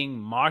not being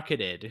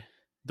marketed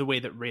the way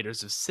that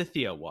Raiders of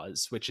Scythia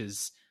was, which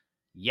is,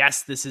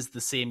 yes, this is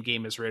the same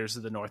game as Raiders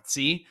of the North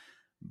Sea,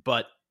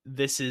 but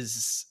this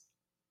is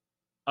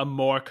a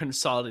more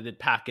consolidated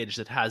package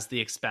that has the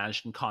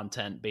expansion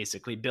content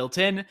basically built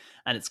in,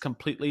 and it's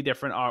completely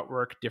different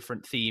artwork,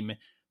 different theme,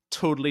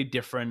 totally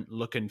different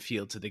look and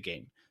feel to the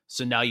game.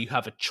 So now you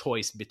have a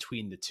choice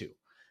between the two.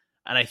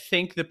 And I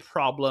think the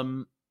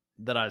problem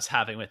that I was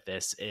having with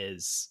this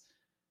is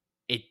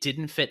it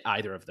didn't fit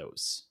either of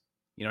those.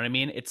 You know what I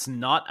mean? It's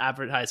not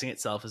advertising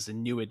itself as a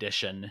new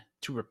edition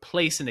to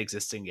replace an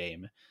existing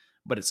game,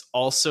 but it's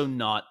also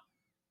not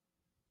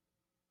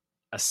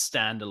a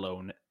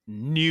standalone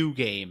new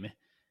game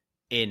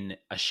in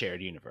a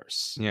shared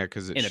universe. Yeah,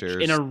 because it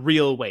in a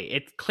real way.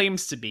 It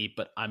claims to be,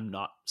 but I'm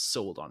not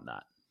sold on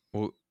that.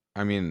 Well,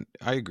 I mean,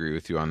 I agree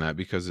with you on that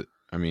because,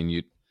 I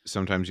mean,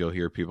 sometimes you'll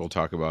hear people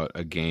talk about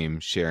a game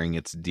sharing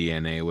its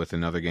DNA with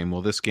another game.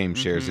 Well, this game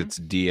shares its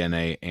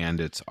DNA and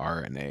its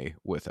RNA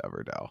with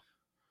Everdell.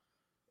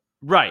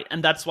 Right,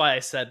 and that's why I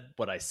said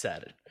what I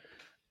said.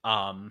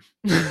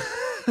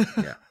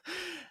 Yeah.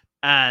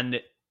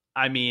 And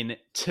I mean,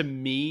 to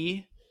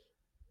me,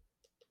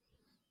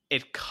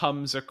 it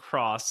comes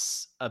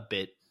across a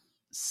bit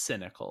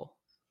cynical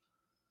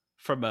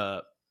from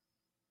a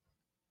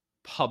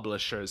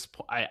publisher's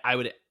point.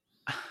 I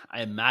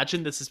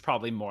imagine this is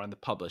probably more on the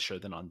publisher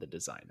than on the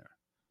designer.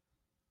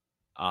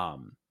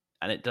 And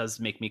it does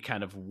make me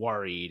kind of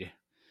worried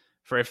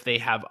for if they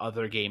have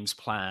other games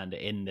planned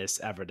in this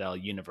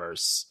Everdell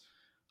universe.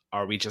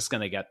 Are we just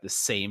going to get the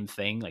same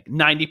thing? Like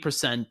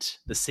 90%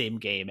 the same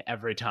game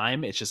every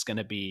time? It's just going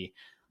to be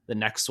the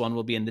next one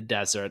will be in the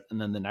desert,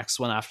 and then the next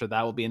one after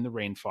that will be in the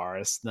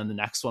rainforest, and then the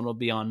next one will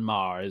be on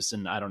Mars,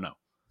 and I don't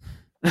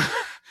know.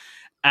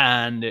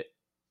 And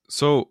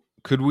so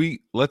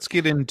let's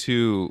get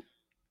into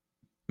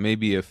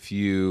maybe a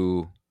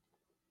few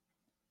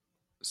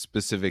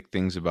specific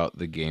things about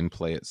the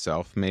gameplay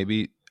itself,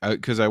 maybe,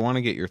 because I want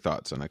to get your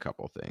thoughts on a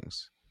couple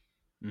things.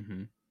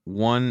 Mm-hmm.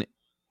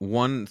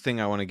 One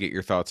thing I want to get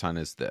your thoughts on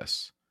is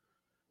this: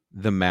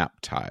 the map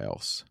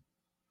tiles.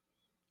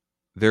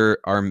 There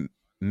are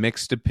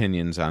mixed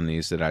opinions on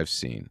these that I've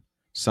seen.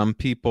 Some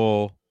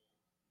people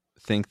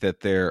think that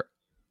they're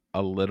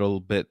a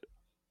little bit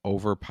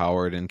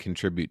overpowered and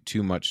contribute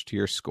too much to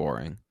your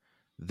scoring.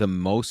 The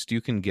most you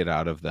can get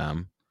out of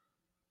them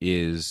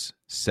is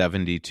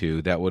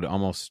 72. That would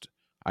almost,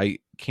 I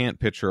can't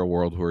picture a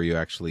world where you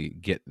actually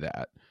get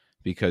that,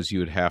 because you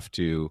would have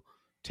to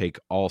take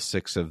all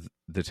 6 of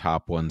the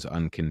top ones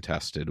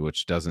uncontested,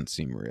 which doesn't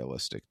seem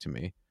realistic to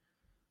me.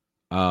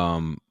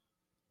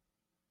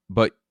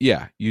 But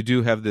yeah, you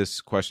do have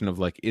this question of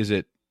like, is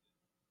it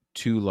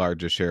too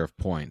large a share of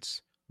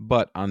points?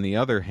 But on the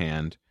other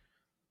hand,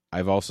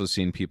 I've also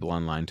seen people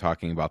online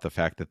talking about the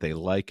fact that they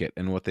like it,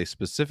 and what they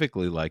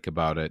specifically like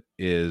about it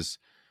is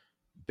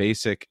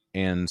basic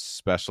and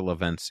special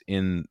events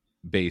in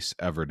base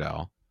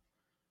Everdell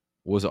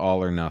was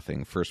all or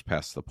nothing, first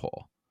past the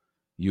pole.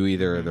 You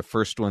either are the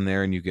first one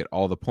there and you get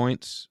all the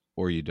points,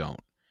 or you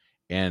don't.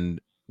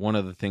 And one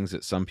of the things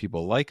that some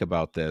people like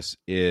about this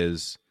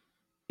is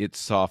it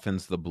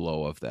softens the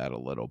blow of that a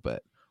little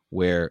bit,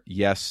 where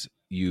yes,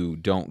 you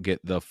don't get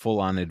the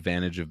full-on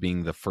advantage of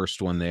being the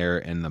first one there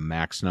and the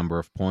max number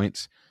of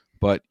points,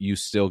 but you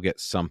still get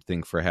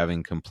something for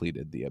having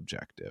completed the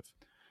objective.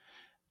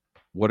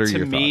 What are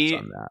your thoughts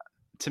on that?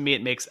 To me,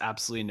 it makes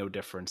absolutely no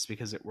difference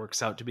because it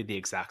works out to be the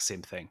exact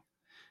same thing.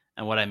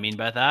 And what I mean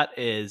by that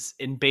is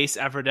in base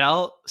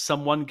Everdell,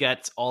 someone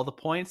gets all the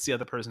points, the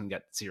other person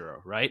gets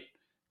 0, right?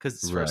 because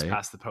it's first Right.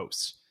 past the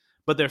post,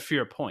 but there are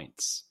fewer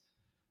points.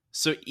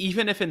 So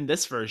even if in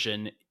this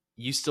version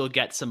you still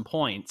get some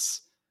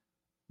points,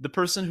 the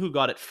person who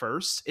got it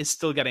first is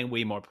still getting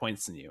way more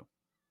points than you.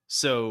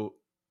 So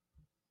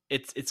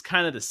it's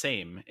kind of the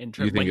same in You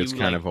terms think when it's you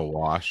kind like of a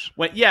wash?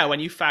 when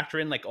you factor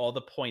in like all the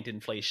point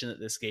inflation that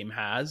this game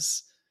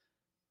has,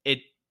 it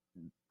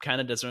kind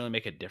of doesn't really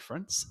make a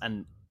difference.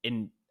 And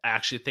I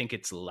actually think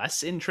it's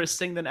less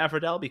interesting than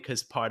Everdell,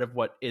 because part of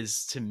what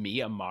is to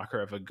me a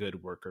marker of a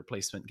good worker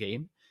placement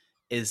game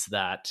is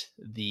that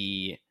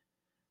the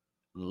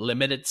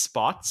limited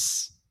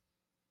spots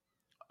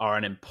are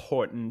an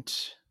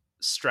important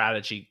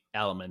strategy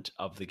element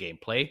of the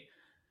gameplay.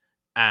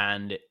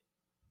 And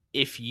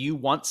if you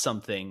want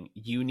something,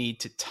 you need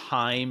to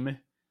time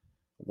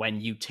when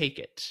you take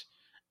it.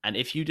 And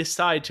if you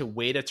decide to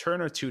wait a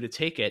turn or two to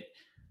take it,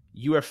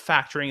 you are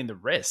factoring in the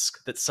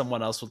risk that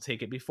someone else will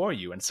take it before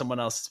you, and someone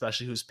else,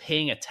 especially who's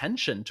paying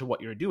attention to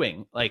what you're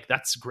doing. Like,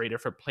 that's greater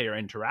for player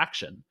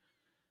interaction.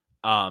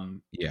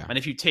 Yeah. And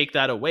if you take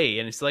that away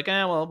and it's like,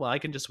 well, I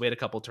can just wait a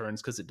couple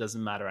turns because it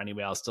doesn't matter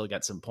anyway, I'll still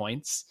get some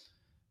points.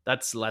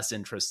 That's less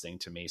interesting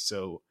to me.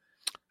 So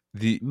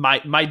The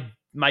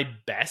my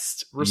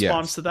best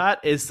response yes. to that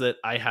is that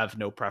I have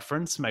no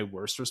preference. My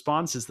worst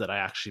response is that I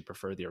actually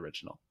prefer the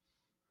original.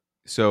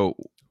 So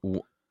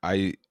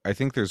I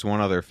think there's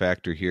one other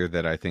factor here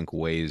that I think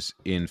weighs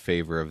in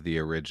favor of the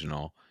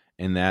original,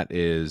 and that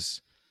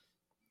is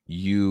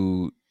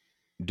you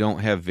don't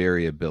have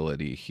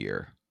variability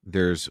here.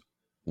 There's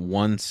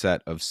one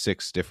set of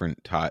 6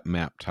 different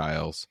map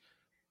tiles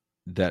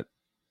that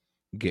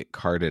get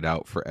carded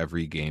out for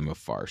every game of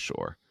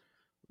Farshore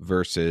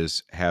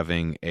versus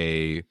having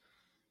a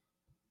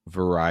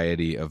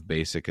variety of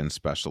basic and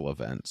special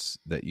events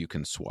that you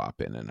can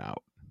swap in and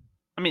out.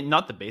 I mean,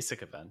 not the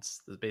basic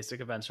events. The basic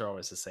events are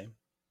always the same.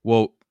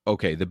 Well,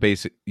 okay, the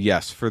basic,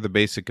 yes, for the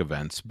basic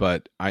events,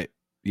 but I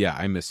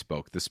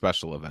misspoke. The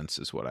special events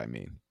is what I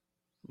mean.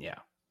 Yeah.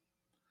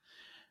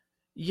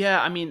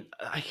 Yeah, I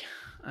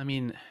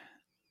mean,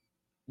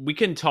 we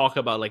can talk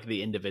about like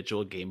the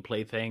individual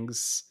gameplay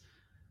things,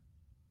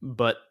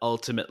 but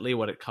ultimately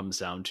what it comes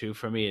down to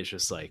for me is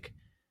just like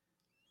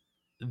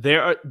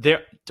there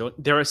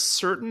are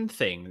certain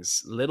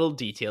things, little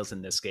details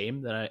in this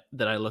game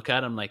that I look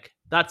at, I'm like,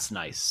 that's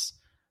nice.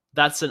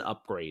 That's an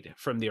upgrade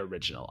from the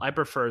original. I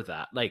prefer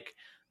that. Like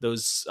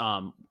those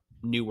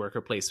new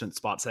worker placement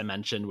spots I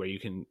mentioned where you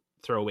can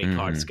throw away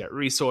cards to get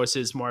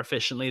resources more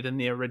efficiently than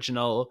the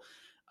original.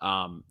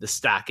 The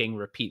stacking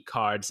repeat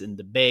cards in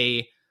the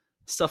bay,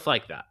 stuff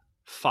like that.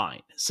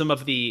 Fine. Some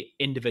of the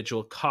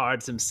individual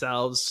cards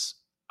themselves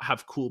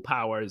have cool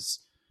powers.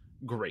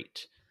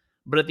 Great.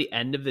 But at the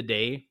end of the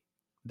day,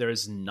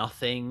 there's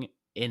nothing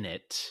in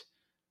it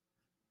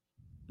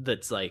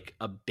that's like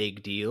a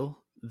big deal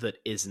that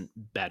isn't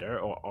better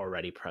or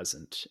already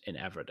present in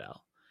Everdell.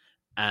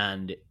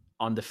 And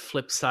on the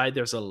flip side,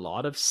 there's a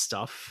lot of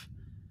stuff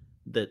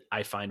that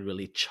I find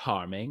really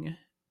charming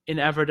in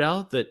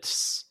Everdell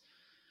that's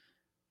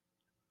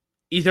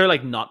either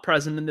like not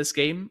present in this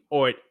game,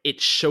 or it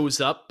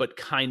shows up but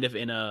kind of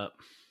in a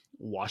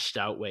washed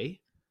out way.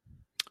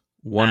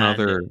 One And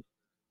other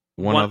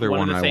one one of the I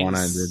wanted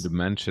things to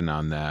mention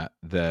on that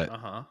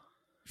uh-huh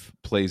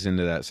plays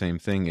into that same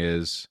thing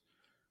is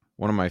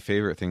one of my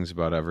favorite things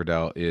about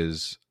Everdell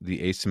is the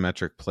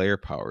asymmetric player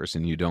powers,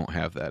 and you don't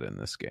have that in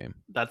this game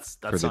that's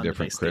for the on the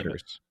different base game.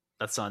 critters.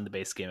 That's on the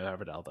base game of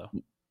Everdell though.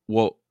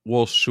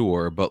 Well,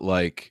 sure, but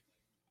like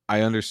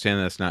I understand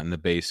that's not in the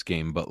base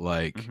game, but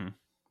like Mm-hmm.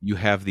 you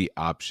have the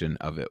option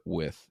of it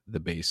with the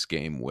base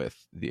game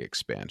with the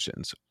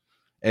expansions.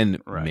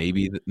 And Right.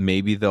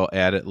 maybe they'll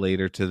add it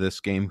later to this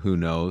game, who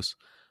knows?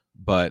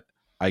 But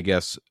I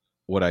guess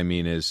what I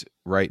mean is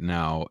right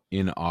now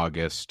in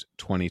August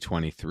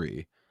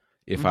 2023,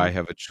 if Mm-hmm. I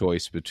have a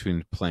choice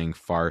between playing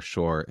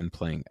Farshore and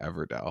playing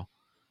Everdell,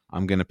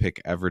 I'm going to pick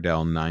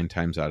Everdell 9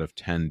 times out of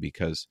 10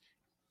 because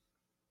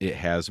it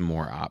has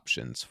more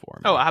options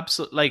for Oh, me.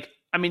 absolutely. Like,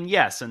 I mean,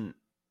 yes, and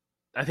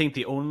I think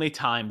the only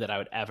time that I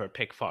would ever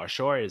pick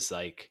Farshore is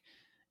like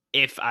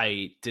if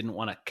I didn't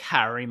want to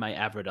carry my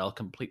Everdell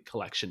complete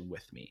collection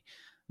with me.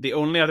 The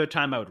only other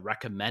time I would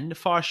recommend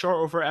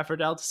Farshore over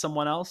Everdell to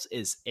someone else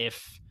is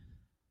if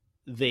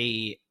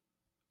they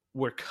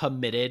were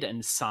committed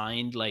and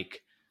signed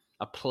like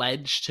a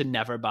pledge to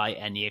never buy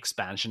any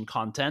expansion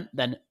content.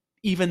 Then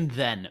even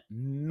then,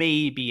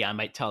 maybe I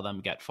might tell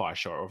them get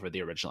Farshore over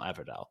the original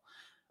Everdell.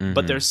 But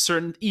Mm-hmm. there's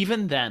certain,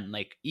 even then,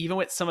 like even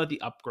with some of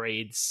the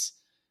upgrades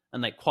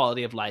and like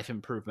quality of life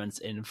improvements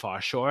in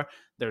Farshore,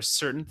 there's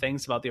certain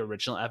things about the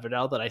original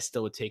Everdell that I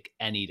still would take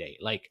any day.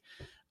 Like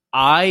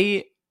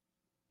I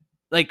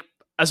like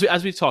as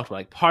we talked about,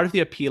 like part of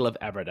the appeal of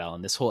Everdell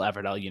and this whole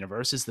Everdell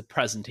universe is the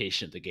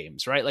presentation of the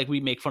games, right? Like we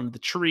make fun of the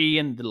tree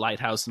and the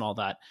lighthouse and all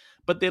that,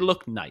 but they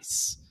look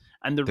nice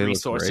and the They look great,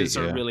 resources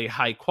are yeah. really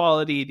high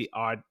quality. The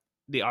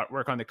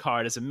artwork on the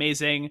card is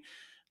amazing,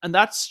 and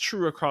that's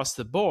true across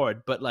the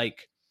board. But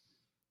like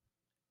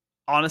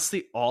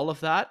honestly, all of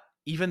that,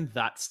 even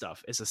that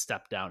stuff, is a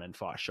step down in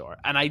Farshore,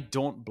 and I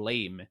don't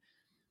blame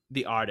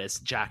the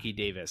artist Jackie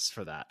Davis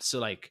for that. So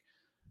like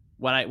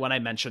when I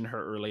mentioned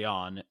her early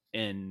on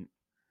in,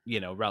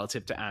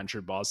 relative to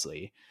Andrew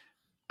Bosley,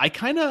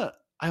 I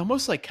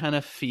almost like kind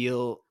of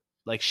feel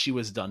like she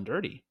was done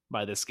dirty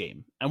by this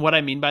game. And what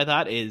I mean by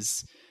that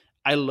is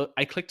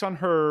I clicked on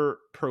her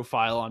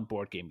profile on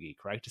Board Game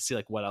Geek, right, to see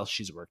like what else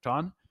she's worked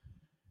on.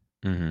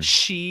 Mm-hmm.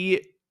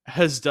 She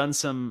has done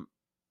some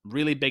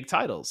really big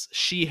titles.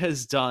 She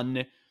has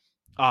done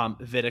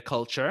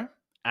Viticulture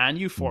and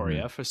Mm-hmm.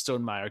 Euphoria for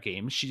Stonemaier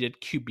Games. She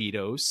did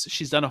Cubitos.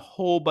 She's done a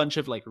whole bunch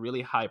of like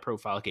really high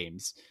profile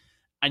games.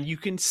 And you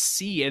can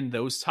see in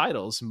those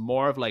titles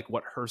more of like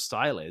what her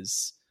style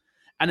is.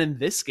 And in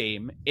this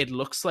game, it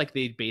looks like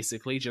they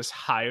basically just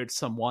hired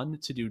someone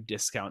to do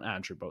discount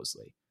Andrew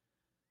Bosley.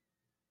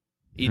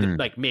 Either Hmm.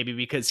 like maybe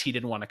because he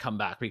didn't want to come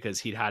back because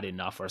he'd had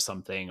enough or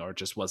something, or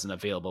just wasn't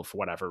available for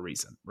whatever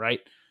reason,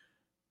 right?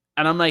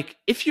 And I'm like,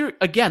 if you're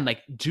again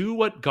like do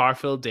what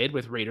Garfield did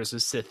with Raiders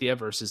of Scythia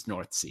versus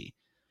North Sea.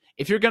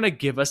 If you're gonna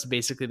give us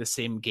basically the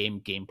same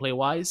game gameplay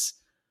wise,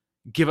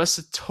 give us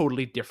a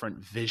totally different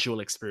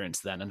visual experience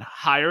then, and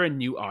hire a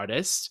new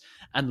artist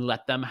and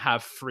let them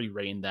have free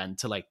reign then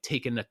to like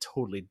take in a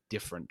totally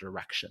different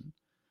direction.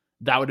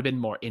 That would have been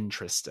more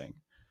interesting.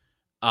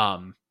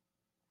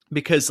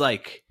 Because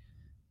like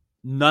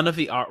none of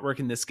the artwork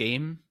in this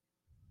game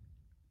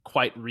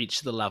quite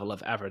reached the level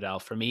of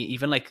Everdell for me.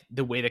 Even like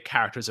the way the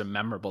characters are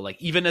memorable, like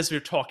even as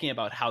we're talking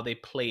about how they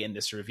play in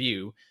this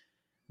review,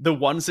 the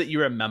ones that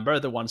you remember are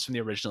the ones from the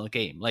original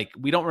game. Like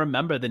we don't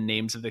remember the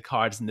names of the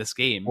cards in this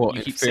game. Well, You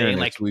in keep saying fairness,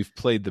 like we've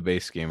played the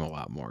base game a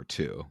lot more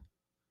too.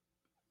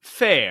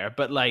 fair,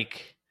 but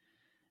like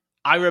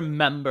I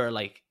remember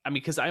like I mean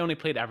because I only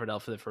played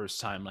Everdell for the first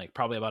time like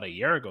probably about a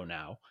year ago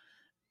now,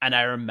 and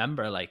I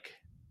remember like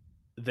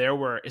there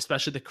were,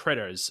 especially the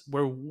critters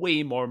were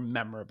way more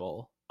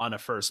memorable on a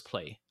first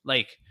play.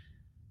 Like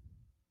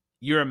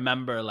you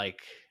remember like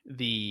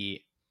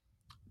the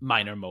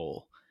minor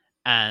mole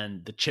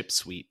and the chip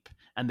sweep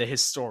and the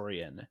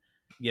historian,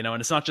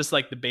 and it's not just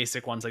like the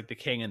basic ones like the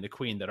king and the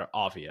queen that are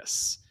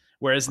obvious.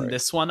 Whereas in Right.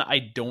 this one, I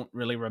don't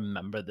really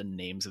remember the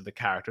names of the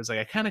characters. Like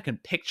I kind of can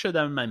picture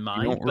them in my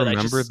You don't mind, but I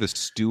remember just the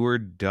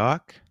steward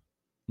duck?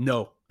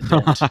 no,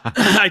 don't.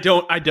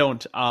 I I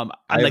don't. And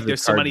have like the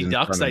there's so cards many in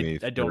ducks front of I me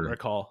I don't for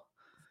recall.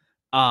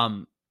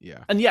 Um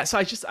yeah. and yeah, so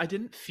I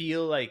didn't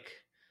feel like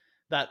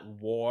that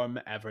warm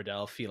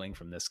Everdell feeling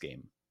from this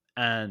game.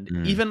 And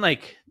Mm. even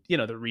like,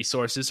 the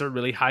resources are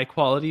really high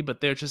quality, but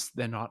they're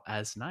not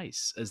as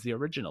nice as the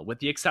original, with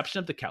the exception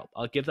of the kelp.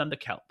 I'll give them the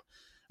kelp.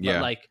 But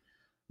Yeah. like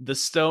the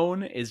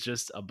stone is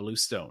just a blue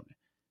stone.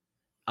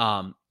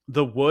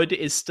 The wood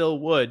is still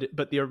wood,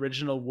 but the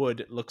original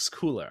wood looks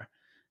cooler.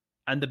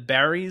 And the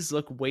berries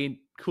look way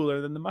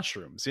cooler than the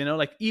mushrooms,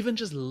 like even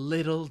just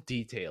little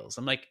details.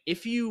 I'm like,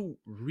 if you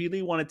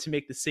really wanted to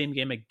make the same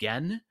game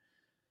again,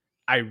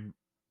 I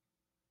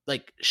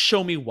like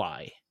show me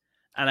why.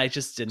 And I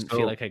just didn't feel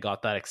So like I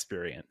got that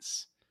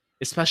experience,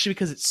 especially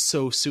because it's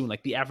so soon.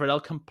 Like the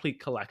Everdell Complete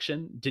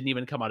Collection didn't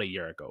even come out a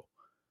year ago.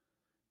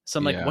 So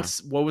I'm like, yeah.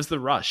 what was the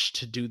rush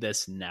to do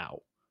this now?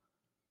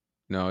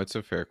 No, it's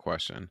a fair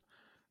question.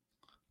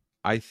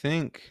 I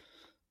think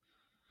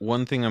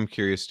one thing I'm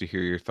curious to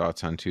hear your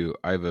thoughts on too.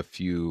 I have a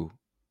few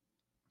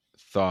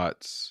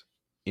thoughts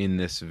in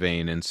this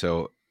vein, and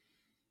so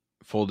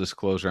full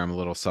disclosure, I'm a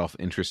little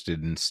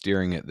self-interested in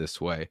steering it this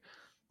way,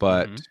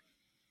 but Mm-hmm.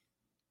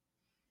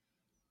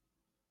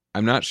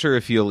 I'm not sure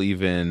if you'll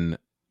even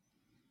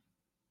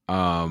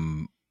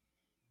um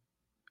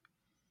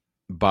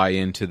buy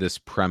into this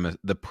premise,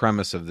 the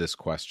premise of this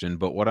question.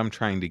 But what I'm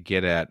trying to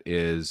get at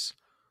is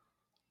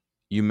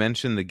you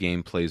mentioned the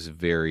gameplay is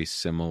very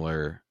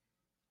similar,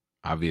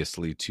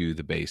 obviously, to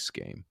the base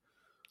game.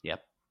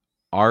 Yep.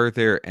 Are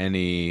there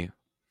any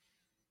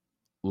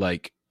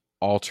like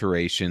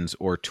alterations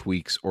or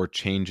tweaks or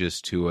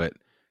changes to it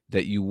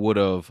that you would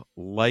have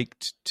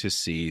liked to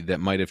see that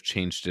might have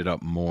changed it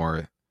up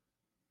more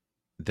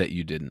that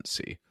you didn't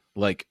see?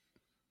 Like,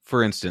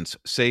 for instance,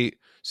 say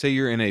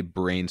you're in a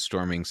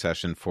brainstorming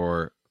session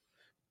for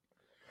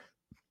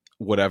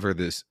whatever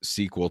this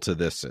sequel to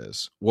this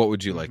is. What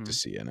would you like to Mm-hmm.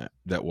 see in it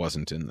that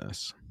wasn't in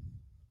this?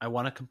 I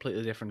want a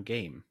completely different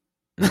game.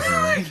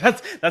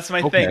 Mm-hmm. That's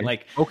my thing. Okay.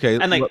 Like, Okay.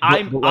 and like But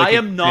like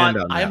expand on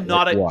that. I'm Like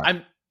not a what?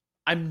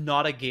 I'm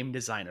not a game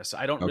designer, so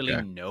I don't really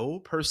Okay. know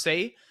per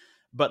se.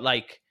 But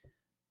like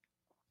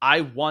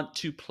I want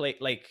to play,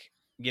 like,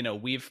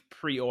 we've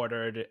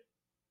pre-ordered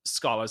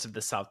Scholars of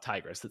the South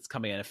Tigris that's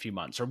coming in a few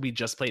months, or we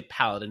just played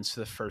Paladins for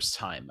the first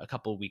time a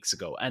couple of weeks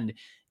ago. And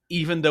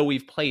even though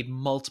we've played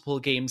multiple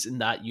games in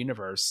that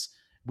universe,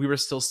 we were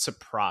still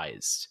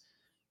surprised.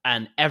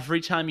 And every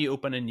time you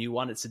open a new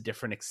one, it's a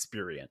different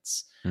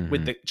experience.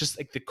 With Mm-hmm. the just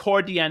like the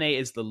core DNA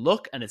is the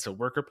look, and it's a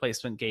worker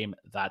placement game.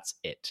 That's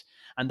it.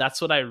 And that's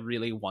what I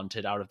really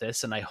wanted out of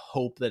this. And I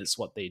hope that it's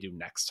what they do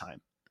next time.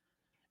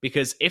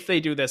 Because if they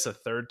do this a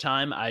third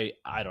time, I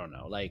don't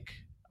know. Like,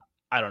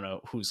 I don't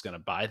know who's gonna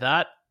buy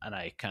that. And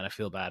I kind of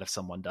feel bad if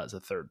someone does a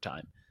third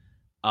time.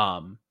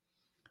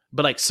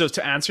 But like, so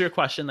to answer your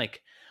question,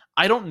 like,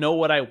 I don't know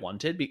what I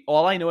wanted.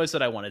 All I know is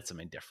that I wanted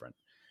something different,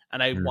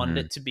 and I wanted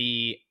Mm-hmm. it to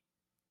be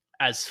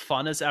as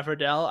fun as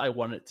Everdell. I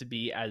want it to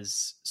be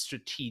as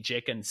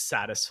strategic and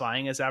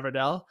satisfying as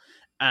Everdell,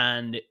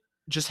 and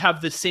just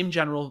have the same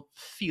general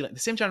feeling, the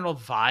same general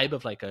vibe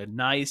of like a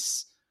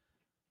nice,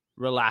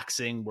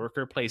 relaxing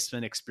worker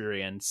placement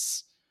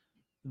experience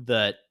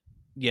that,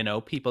 you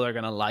know, people are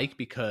going to like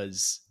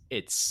because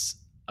it's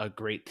a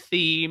great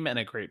theme and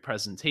a great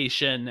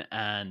presentation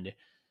and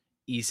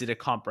easy to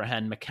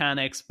comprehend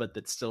mechanics, but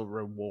that still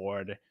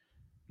reward,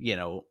 you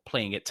know,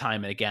 playing it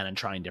time and again and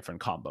trying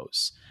different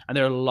combos. And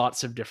there are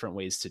lots of different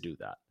ways to do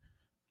that.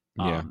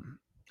 Yeah.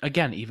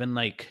 Again, even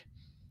like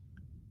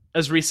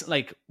as recent,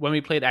 like when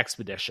we played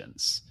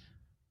Expeditions,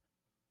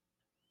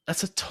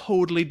 that's a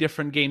totally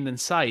different game than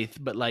Scythe.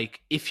 But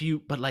like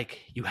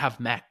you have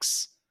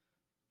mechs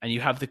and you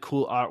have the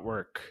cool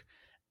artwork,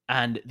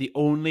 and the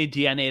only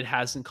DNA it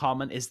has in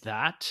common is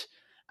that,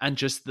 and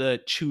just the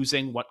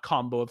choosing what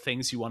combo of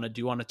things you want to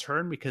do on a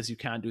turn, because you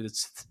can't do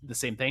the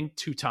same thing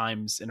 2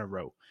 times in a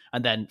row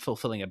and then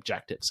fulfilling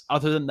objectives.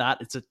 Other than that,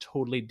 it's a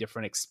totally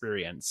different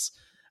experience,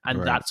 and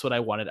Right. that's what I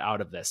wanted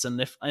out of this. And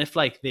if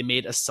like they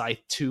made a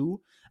Scythe 2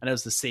 and it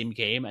was the same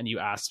game, and you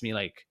asked me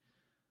like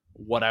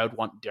what I would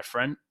want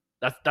different,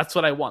 that's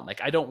what I want.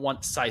 Like I don't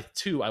want Scythe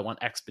 2, I want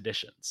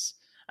Expeditions.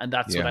 And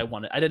that's what Yeah. I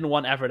wanted. I didn't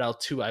want Everdell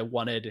 2, I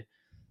wanted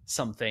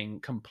something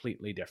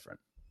completely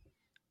different.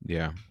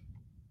 Yeah.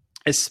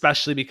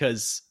 Especially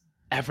because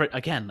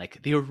again,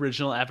 like the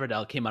original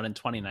Everdell came out in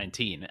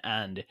 2019,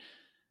 and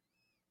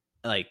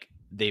like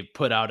they've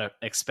put out an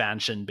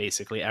expansion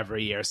basically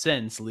every year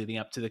since, leading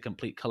up to the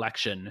complete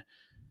collection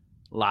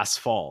last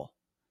fall.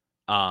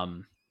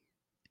 So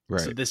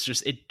Right.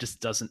 it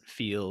just doesn't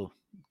feel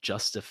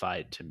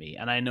justified to me.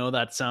 And I know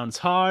that sounds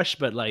harsh,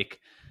 but like,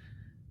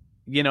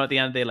 you know, at the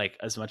end of the day, like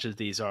as much as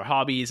these are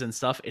hobbies and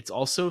stuff, it's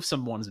also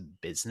someone's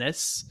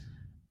business.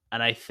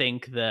 And I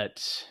think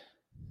that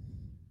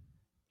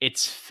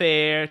it's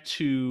fair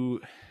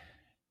to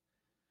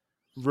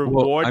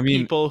Well, I reward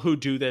mean, people who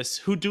do this,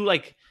 who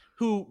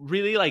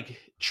really like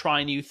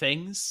try new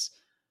things,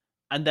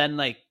 and then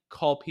like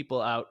call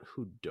people out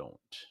who don't.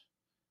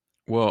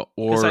 well,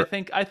 Because I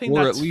think or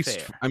at that's least,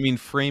 fair. I mean,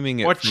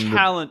 framing Or it from the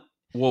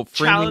framing.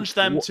 challenge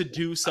them to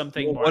do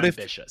something Well, more what if?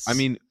 I ambitious.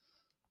 mean,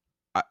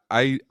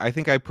 I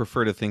think I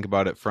prefer to think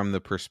about it from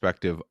the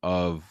perspective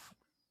of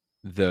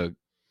the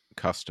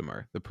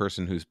customer, the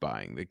person who's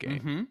buying the game,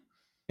 Mm-hmm.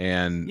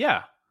 and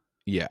Yeah.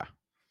 yeah,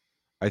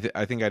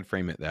 I think I'd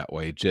frame it that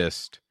way.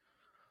 Just,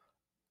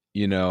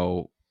 you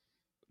know,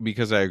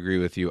 because I agree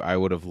with you, I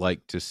would have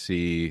liked to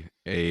see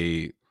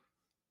a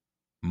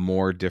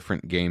more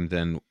different game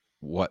than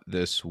what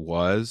this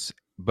was.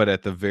 But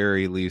at the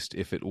very least,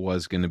 if it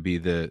was going to be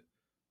the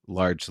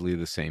largely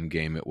the same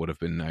game, it would have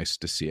been nice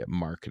to see it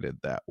marketed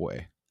that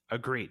way.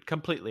 Agreed.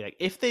 Completely. Like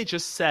if they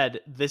just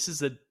said this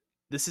is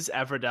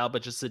Everdell,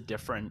 but just a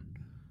different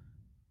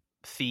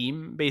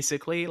theme,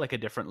 basically, like a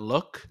different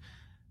look,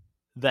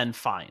 then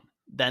fine.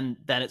 Then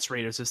it's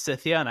Raiders of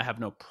Scythia, and I have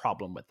no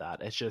problem with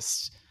that. It's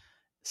just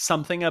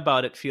something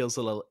about it feels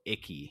a little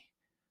icky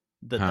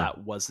that Huh. that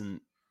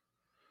wasn't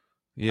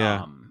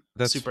Yeah,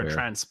 that's super fair.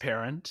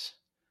 transparent,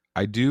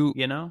 I do.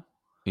 you know?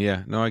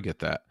 Yeah, no, I get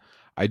that.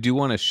 I do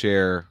want to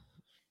share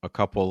a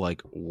couple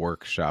like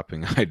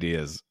workshopping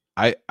ideas.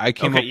 I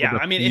came Okay, up yeah.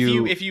 with a I mean,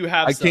 few. if you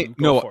have I can't. some,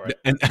 go No, for it.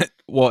 and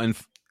well, and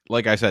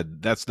like I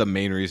said, that's the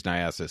main reason I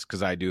asked this,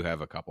 because I do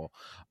have a couple.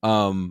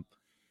 Um,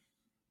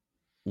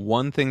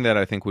 One thing that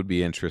I think would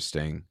be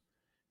interesting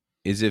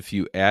is if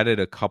you added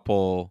a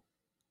couple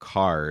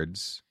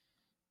cards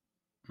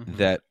Mm-hmm.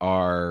 that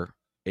are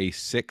a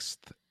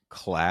sixth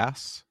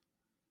class,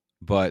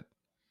 but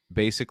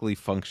basically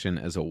function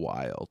as a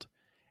wild,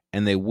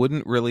 and they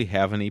wouldn't really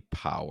have any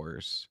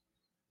powers,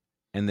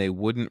 and they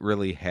wouldn't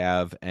really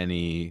have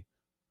any,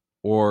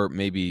 or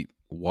maybe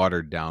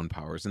watered down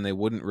powers, and they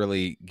wouldn't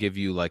really give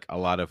you like a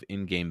lot of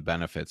in-game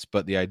benefits,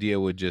 but the idea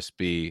would just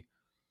be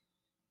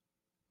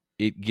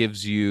it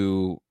gives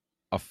you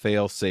a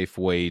fail-safe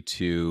way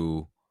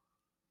to,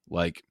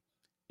 like,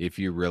 if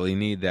you really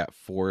need that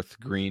fourth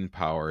green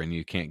power and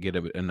you can't get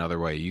it another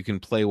way, you can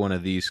play one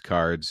of these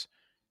cards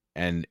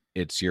and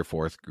it's your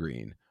fourth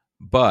green,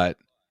 but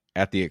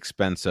at the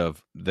expense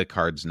of the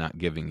cards not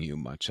giving you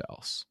much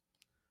else.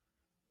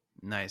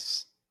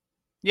 Nice.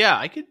 Yeah,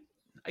 I could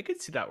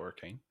see that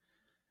working.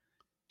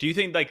 Do you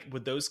think like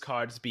would those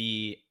cards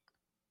be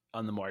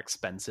on the more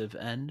expensive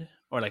end,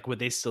 or like would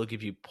they still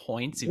give you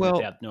points even if they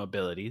Well, have no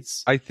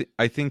abilities? I think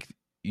I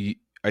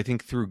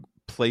think through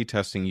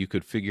playtesting you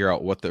could figure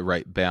out what the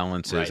right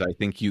balance is. Right. I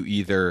think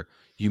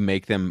you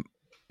make them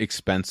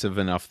expensive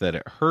enough that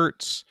it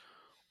hurts,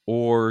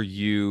 or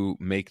you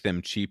make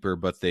them cheaper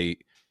but they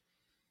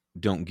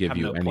don't give Have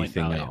you no point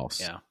anything value. else.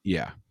 Yeah.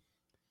 Yeah.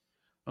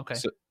 Okay.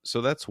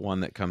 So that's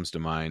one that comes to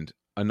mind.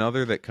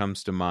 Another that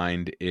comes to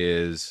mind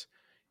is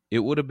it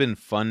would have been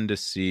fun to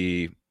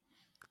see.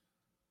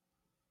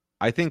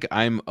 I think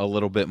I'm a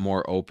little bit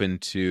more open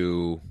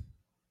to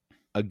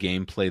a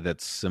gameplay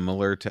that's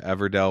similar to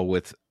Everdell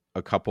with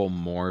a couple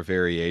more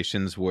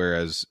variations,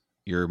 whereas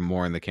you're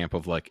more in the camp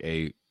of like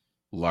a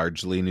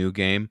largely new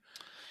game.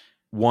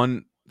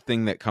 One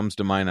thing that comes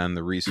to mind on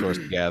the resource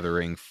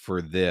gathering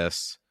for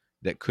this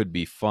that could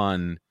be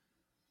fun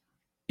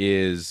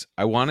is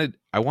I wanted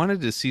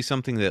to see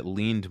something that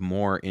leaned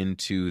more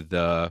into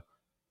the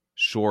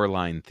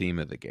shoreline theme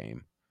of the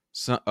game.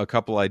 So, a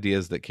couple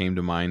ideas that came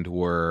to mind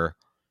were,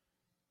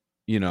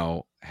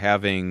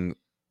 having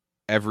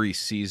every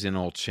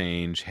seasonal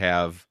change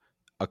have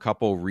a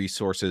couple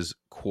resources,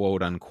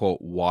 quote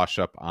unquote, wash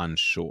up on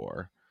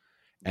shore.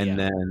 And Yeah.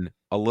 then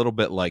a little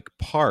bit like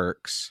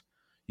parks,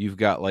 you've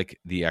got like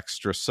the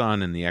extra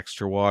sun and the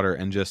extra water,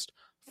 and just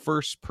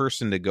first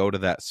person to go to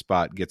that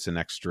spot gets an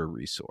extra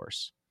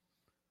resource.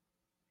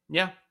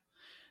 Yeah.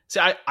 See,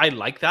 I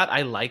like that.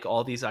 I like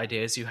all these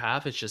ideas you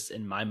have. It's just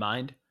in my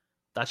mind,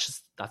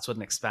 that's what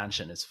an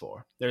expansion is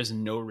for. There's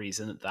no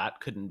reason that that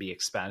couldn't be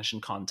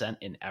expansion content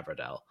in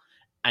Everdell.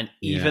 And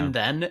Yeah. even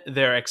then,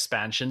 there are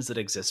expansions that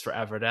exist for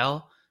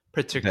Everdell, That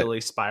particularly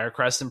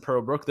Spirecrest and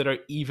Probrook, that are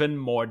even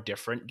more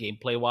different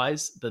gameplay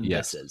wise than this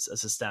yes, is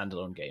as a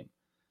standalone game.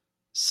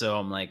 So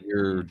I'm like,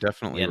 you're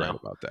definitely you right know,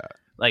 about that.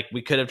 like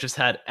we could have just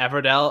had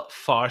Everdell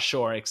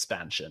Farshore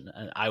expansion,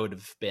 and I would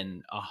have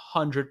been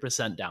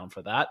 100% down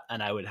for that,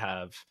 and I would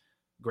have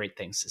great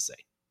things to say.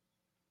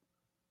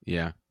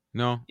 Yeah.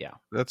 No, Yeah.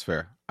 that's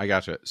fair. I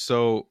gotcha.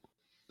 So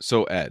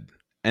Ed,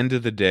 end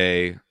of the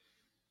day,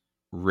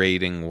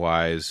 rating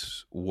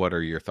wise, what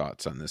are your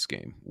thoughts on this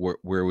game?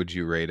 Where would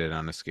you rate it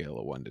on a scale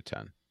of 1 to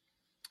 10?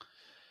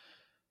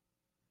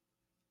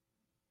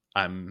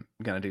 I'm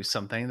going to do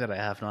something that I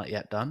have not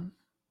yet done.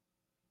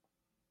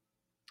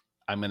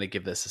 I'm going to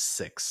give this a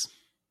 6.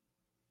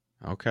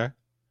 Okay.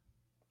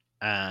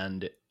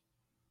 And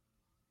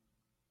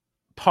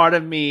part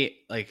of me,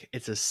 like,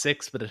 it's a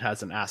 6, but it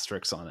has an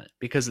asterisk on it.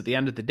 Because at the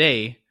end of the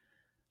day,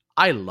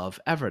 I love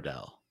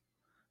Everdell.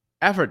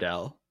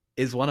 Everdell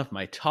is one of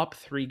my top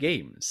 3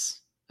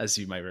 games, as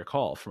you might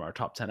recall from our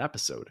top 10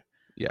 episode.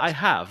 I Yes.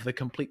 have the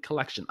complete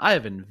collection. I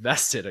have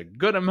invested a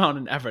good amount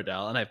in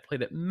Everdell, and I've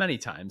played it many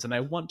times, and I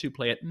want to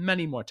play it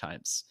many more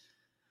times.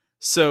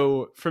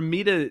 So for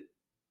me to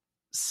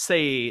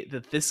say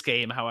that this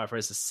game, however,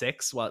 is a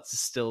 6, while it's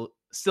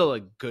still a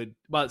good,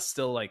 while it's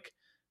still like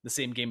the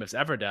same game as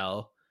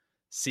Everdell,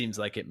 seems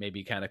like it may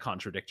be kind of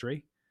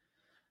contradictory.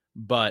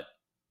 But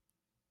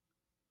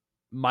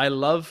my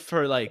love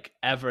for like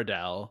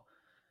Everdell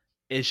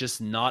is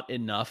just not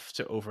enough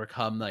to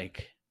overcome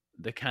like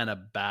the kind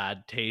of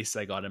bad taste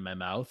I got in my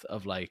mouth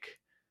of like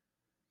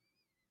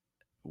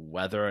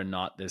whether or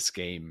not this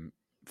game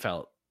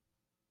felt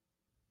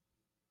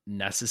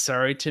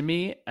necessary to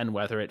me and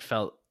whether it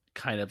felt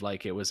kind of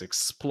like it was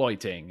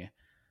exploiting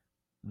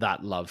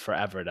that love for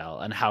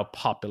Everdell and how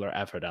popular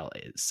Everdell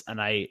is.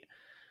 And I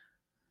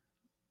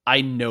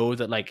know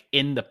that like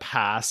in the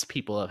past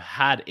people have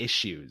had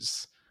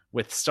issues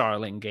with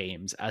Starling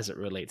games as it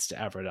relates to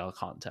Everdell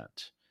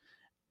content,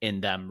 in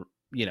them,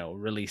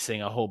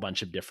 releasing a whole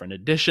bunch of different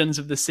editions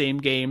of the same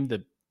game,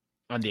 the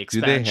on the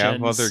Do they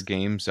have other expansions.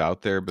 games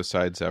out there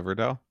besides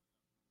Everdell?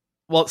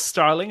 Well,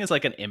 Starling is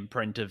like an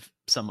imprint of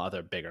some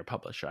other bigger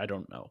publisher. I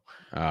don't know.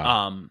 Uh,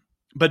 Um,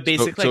 but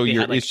so basically, so like they your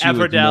had like issue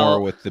is more Everdell.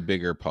 with the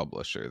bigger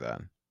publisher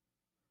then.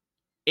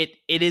 It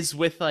is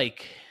with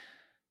like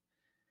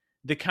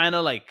the kind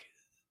of like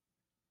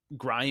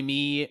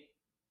grimy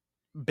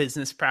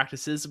business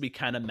practices we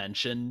kind of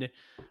mentioned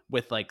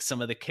with like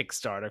some of the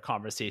Kickstarter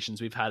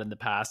conversations we've had in the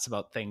past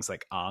about things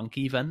like Ankh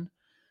even.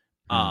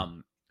 Hmm.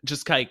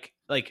 Just like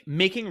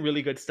making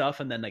really good stuff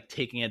and then like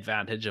taking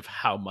advantage of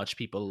how much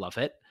people love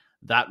it.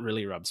 That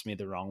really rubs me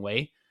the wrong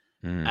way.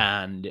 Hmm.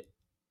 And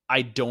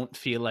I don't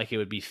feel like it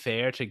would be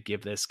fair to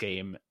give this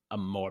game a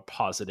more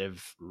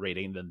positive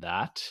rating than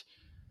that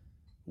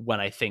when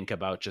I think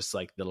about just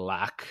like the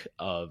lack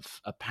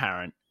of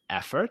apparent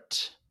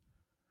effort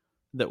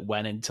that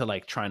went into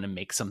like trying to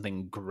make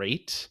something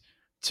great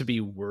to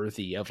be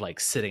worthy of like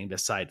sitting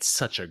beside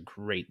such a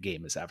great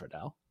game as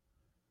Everdell.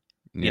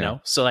 Yeah.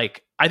 So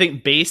like I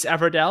think base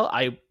Everdell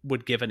I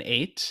would give an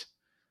 8,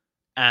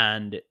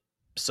 and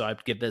so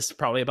I'd give this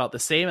probably about the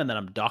same, and then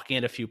I'm docking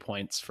it a few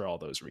points for all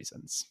those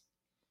reasons.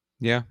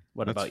 Yeah,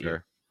 What that's about you?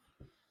 fair.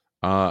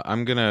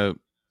 I'm gonna,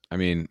 I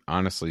mean,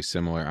 honestly,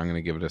 similar. I'm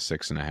gonna give it a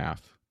 6.5. Okay.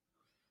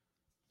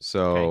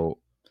 So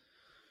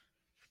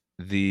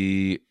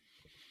the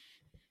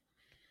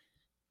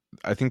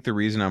I think the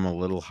reason I'm a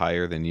little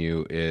higher than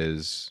you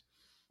is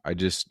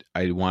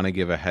I want to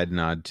give a head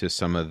nod to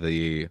some of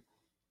the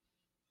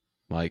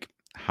like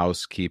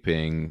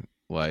housekeeping,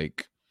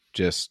 like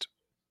just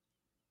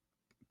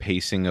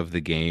pacing of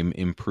the game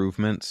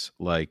improvements,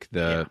 like Yeah.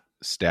 the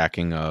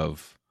stacking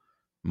of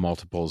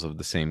multiples of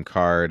the same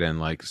card and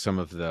like some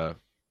of the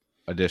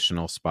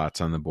additional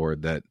spots on the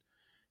board that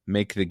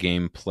make the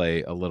game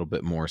play a little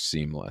bit more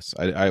seamless.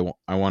 I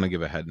want to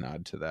give a head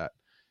nod to that.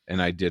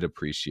 And I did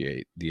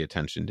appreciate the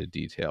attention to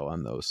detail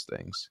on those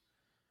things.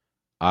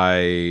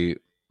 I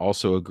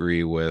also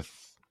agree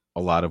with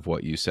a lot of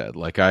what you said.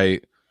 Like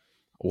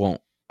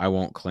won't I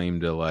won't claim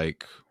to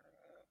like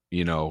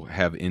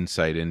have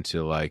insight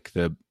into like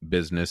the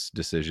business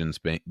decisions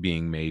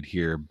being made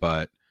here,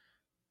 but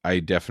I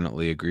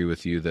definitely agree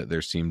with you that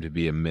there seemed to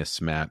be a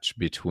mismatch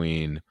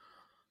between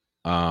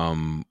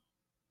um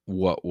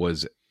what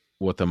was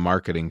what the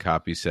marketing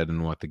copy said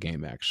and what the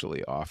game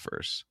actually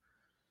offers.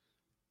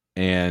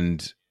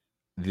 And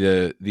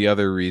the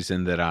other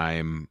reason that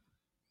I'm,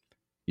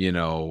 you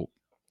know,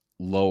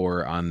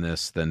 lower on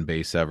this than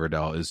base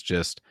Everdell is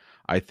just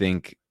I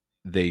think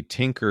they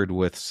tinkered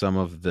with some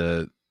of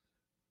the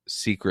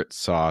secret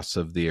sauce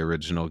of the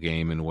original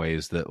game in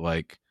ways that,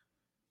 like,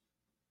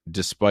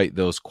 despite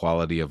those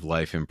quality of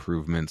life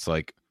improvements,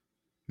 like,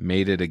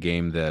 made it a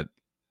game that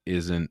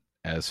isn't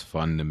as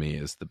fun to me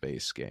as the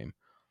base game.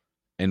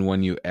 And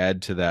when you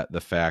add to that the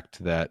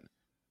fact that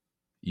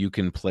you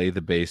can play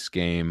the base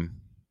game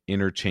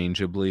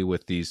interchangeably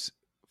with these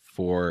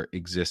four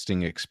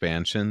existing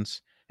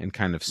expansions and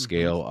kind of Mm-hmm.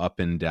 scale up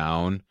and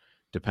down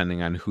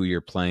depending on who you're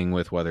playing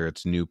with, whether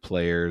it's new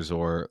players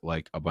or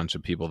like a bunch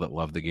of people that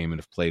love the game and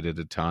have played it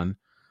a ton.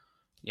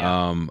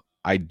 Yeah.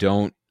 I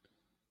don't,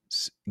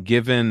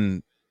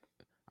 given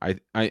I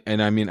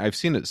mean, I've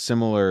seen it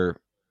similar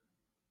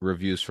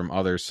reviews from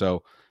others,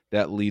 so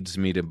that leads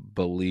me to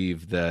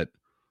believe that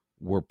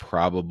we're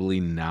probably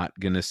not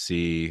going to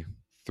see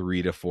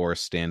 3 to 4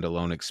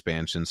 standalone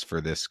expansions for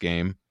this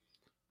game,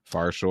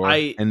 Farshore.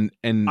 I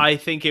And I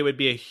think it would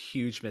be a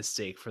huge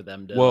mistake for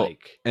them to well,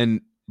 like and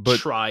but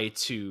try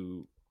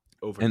to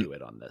and overdo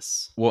it on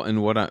this. well,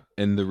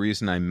 and the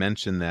reason I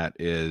mention that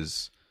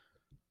is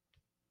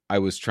I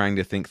was trying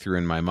to think through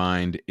in my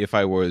mind, if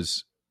I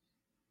was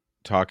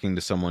talking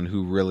to someone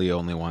who really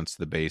only wants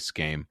the base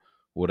game,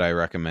 would I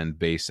recommend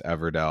base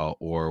Everdell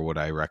or would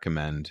I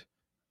recommend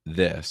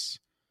this?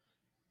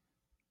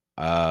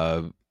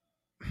 Uh,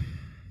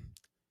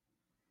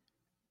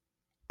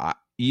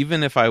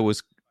 Even if I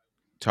was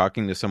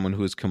talking to someone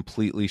who is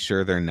completely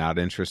sure they're not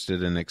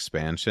interested in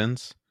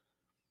expansions,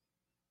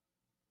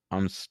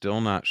 I'm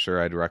still not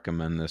sure I'd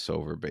recommend this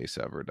over base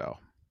Everdell.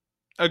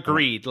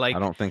 Agreed. I Like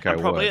don't think I I'm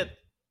probably would. at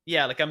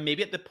yeah, like I'm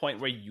maybe at the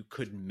point where you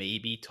could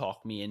maybe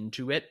talk me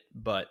into it,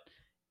 but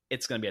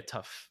it's gonna be a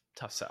tough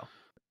sell.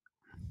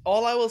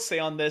 All I will say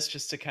on this,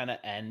 just to kind of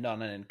end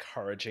on an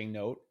encouraging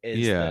note,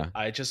 is that Yeah,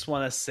 I just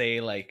want to say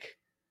like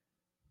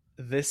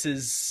this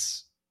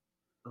is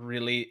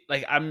really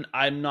like I'm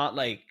not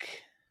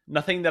like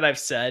nothing that I've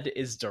said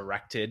is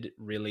directed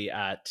really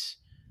at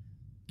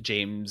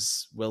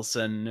James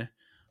Wilson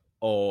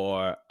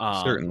or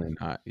certainly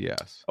not.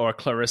 Yes.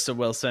 Clarissa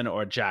Wilson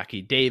or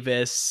Jackie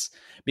Davis,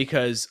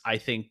 because I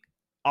think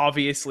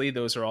obviously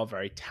those are all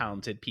very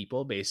talented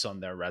people based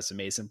on their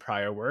resumes and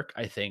prior work.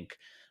 I think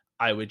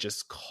I would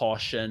just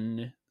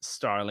caution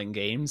Starling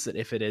Games that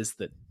if it is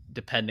that,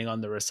 depending on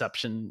the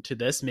reception to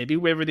this, maybe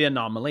we're the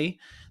anomaly,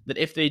 that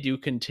if they do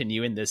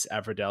continue in this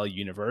Everdell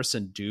universe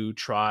and do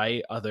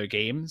try other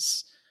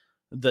games,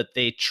 that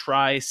they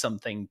try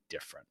something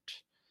different.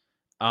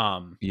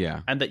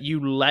 Yeah. And that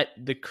you let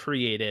the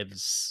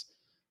creatives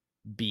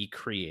be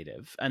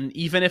creative. And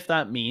even if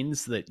that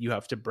means that you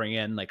have to bring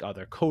in like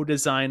other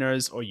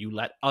co-designers or you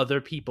let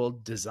other people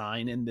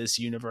design in this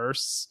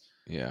universe,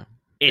 Yeah.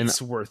 And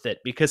it's worth it,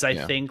 because I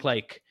yeah. think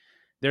like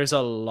there's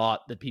a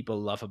lot that people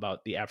love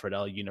about the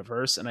Everdell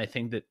universe, and I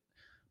think that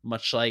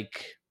much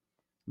like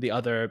the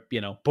other,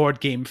 board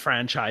game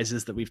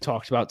franchises that we've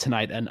talked about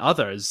tonight and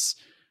others,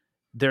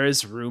 there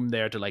is room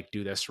there to like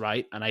do this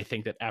right, and I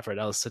think that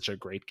Everdell is such a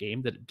great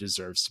game that it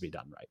deserves to be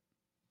done right.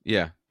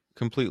 Yeah.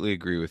 Completely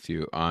agree with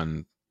you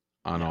on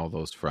Yeah. all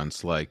those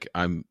fronts. Like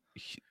I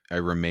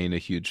remain a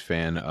huge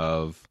fan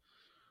of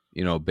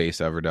base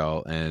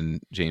Everdell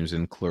and James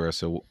and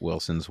Clarissa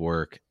Wilson's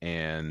work,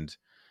 and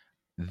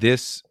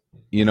this,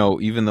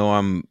 even though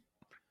I'm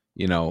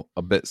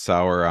a bit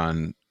sour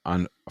on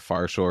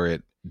Farshore,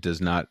 it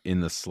does not in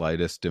the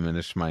slightest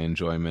diminish my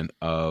enjoyment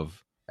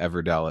of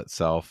Everdell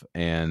itself,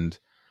 and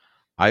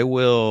I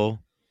will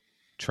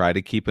try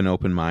to keep an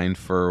open mind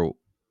for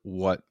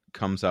what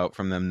comes out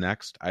from them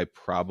next. I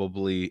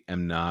probably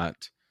am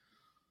not,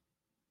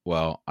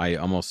 well, I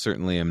almost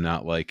certainly am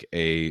not like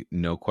a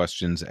no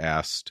questions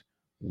asked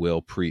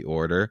will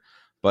pre-order,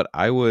 but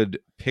I would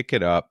pick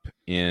it up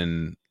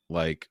in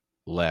like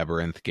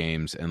Labyrinth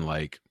games and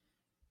like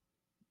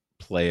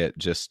play it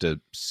just to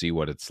see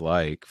what it's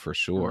like for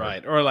sure.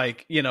 Right. Or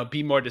like,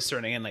 be more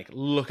discerning and like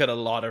look at a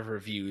lot of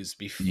reviews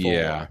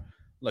Yeah, before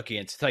looking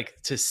into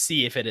like to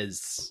see if it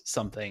is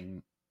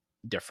something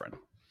different.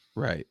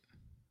 right.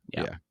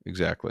 Yeah. Yeah,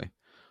 exactly.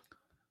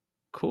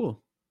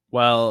 Cool.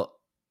 Well,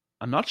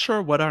 I'm not sure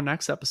what our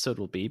next episode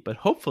will be, but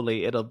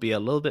hopefully it'll be a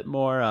little bit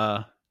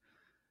more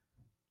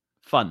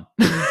fun.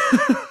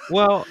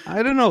 Well,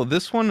 I don't know.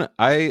 This one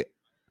I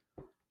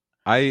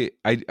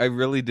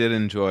really did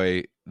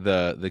enjoy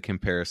the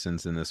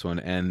comparisons in this one,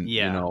 and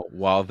Yeah.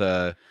 while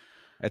the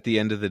at the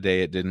end of the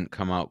day it didn't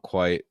come out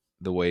quite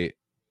the way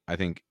I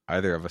think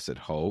either of us had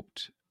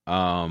hoped.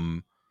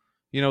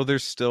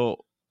 There's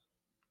still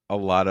a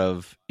lot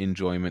of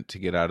enjoyment to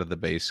get out of the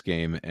base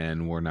game,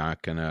 and we're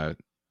not gonna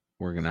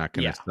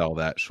Yeah. sell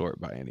that short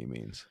by any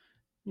means.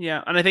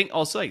 Yeah, and I think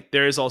also like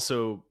there is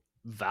also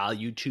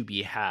value to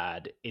be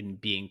had in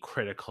being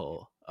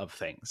critical of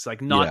things.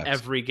 Like not Yes.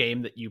 every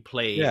game that you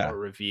play Yeah. or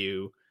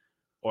review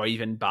or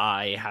even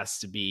buy has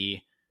to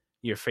be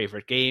your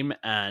favorite game,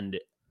 and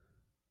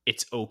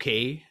it's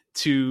okay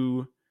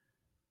to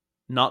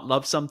not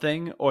love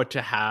something or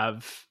to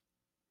have,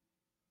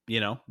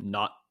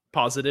 not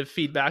positive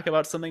feedback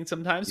about something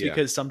sometimes, Yeah.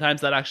 because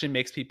sometimes that actually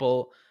makes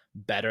people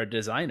better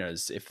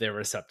designers if they're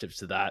receptive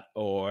to that,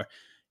 or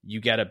you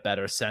get a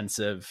better sense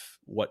of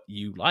what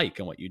you like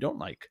and what you don't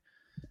like.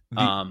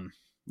 The um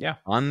yeah.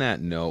 On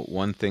that note,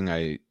 one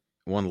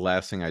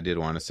last thing I did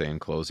want to say in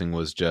closing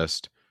was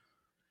just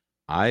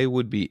I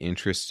would be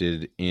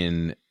interested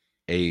in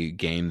a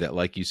game that,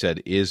 like you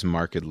said, is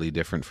markedly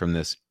different from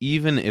this,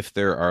 even if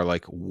there are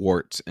like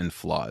warts and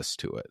flaws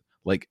to it.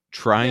 Like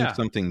trying Yeah.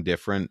 something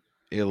different,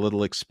 a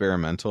little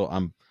experimental.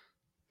 I'm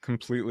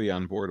completely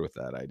on board with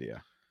that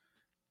idea.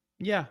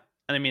 Yeah.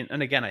 And I mean,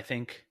 and again, I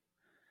think,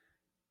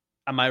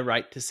 am I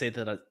right to say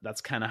that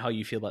that's kind of how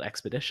you feel about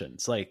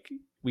Expeditions? Like,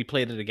 we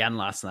played it again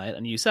last night,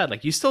 and you said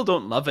like you still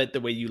don't love it the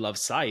way you love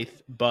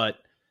Scythe, but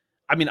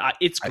I mean,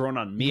 it's I, grown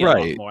on me a lot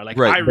right, more. Like,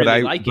 right. I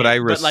really like But I it,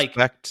 but like,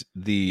 respect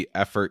the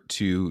effort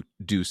to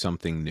do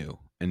something new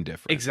and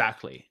different.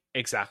 exactly,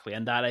 exactly,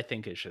 and that I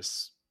think is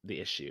just the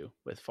issue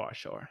with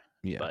Farshore.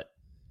 Yeah. But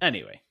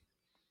anyway,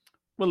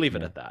 we'll leave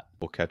it Yeah. at that.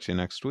 We'll catch you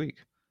next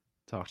week.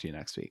 Talk to you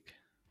next week.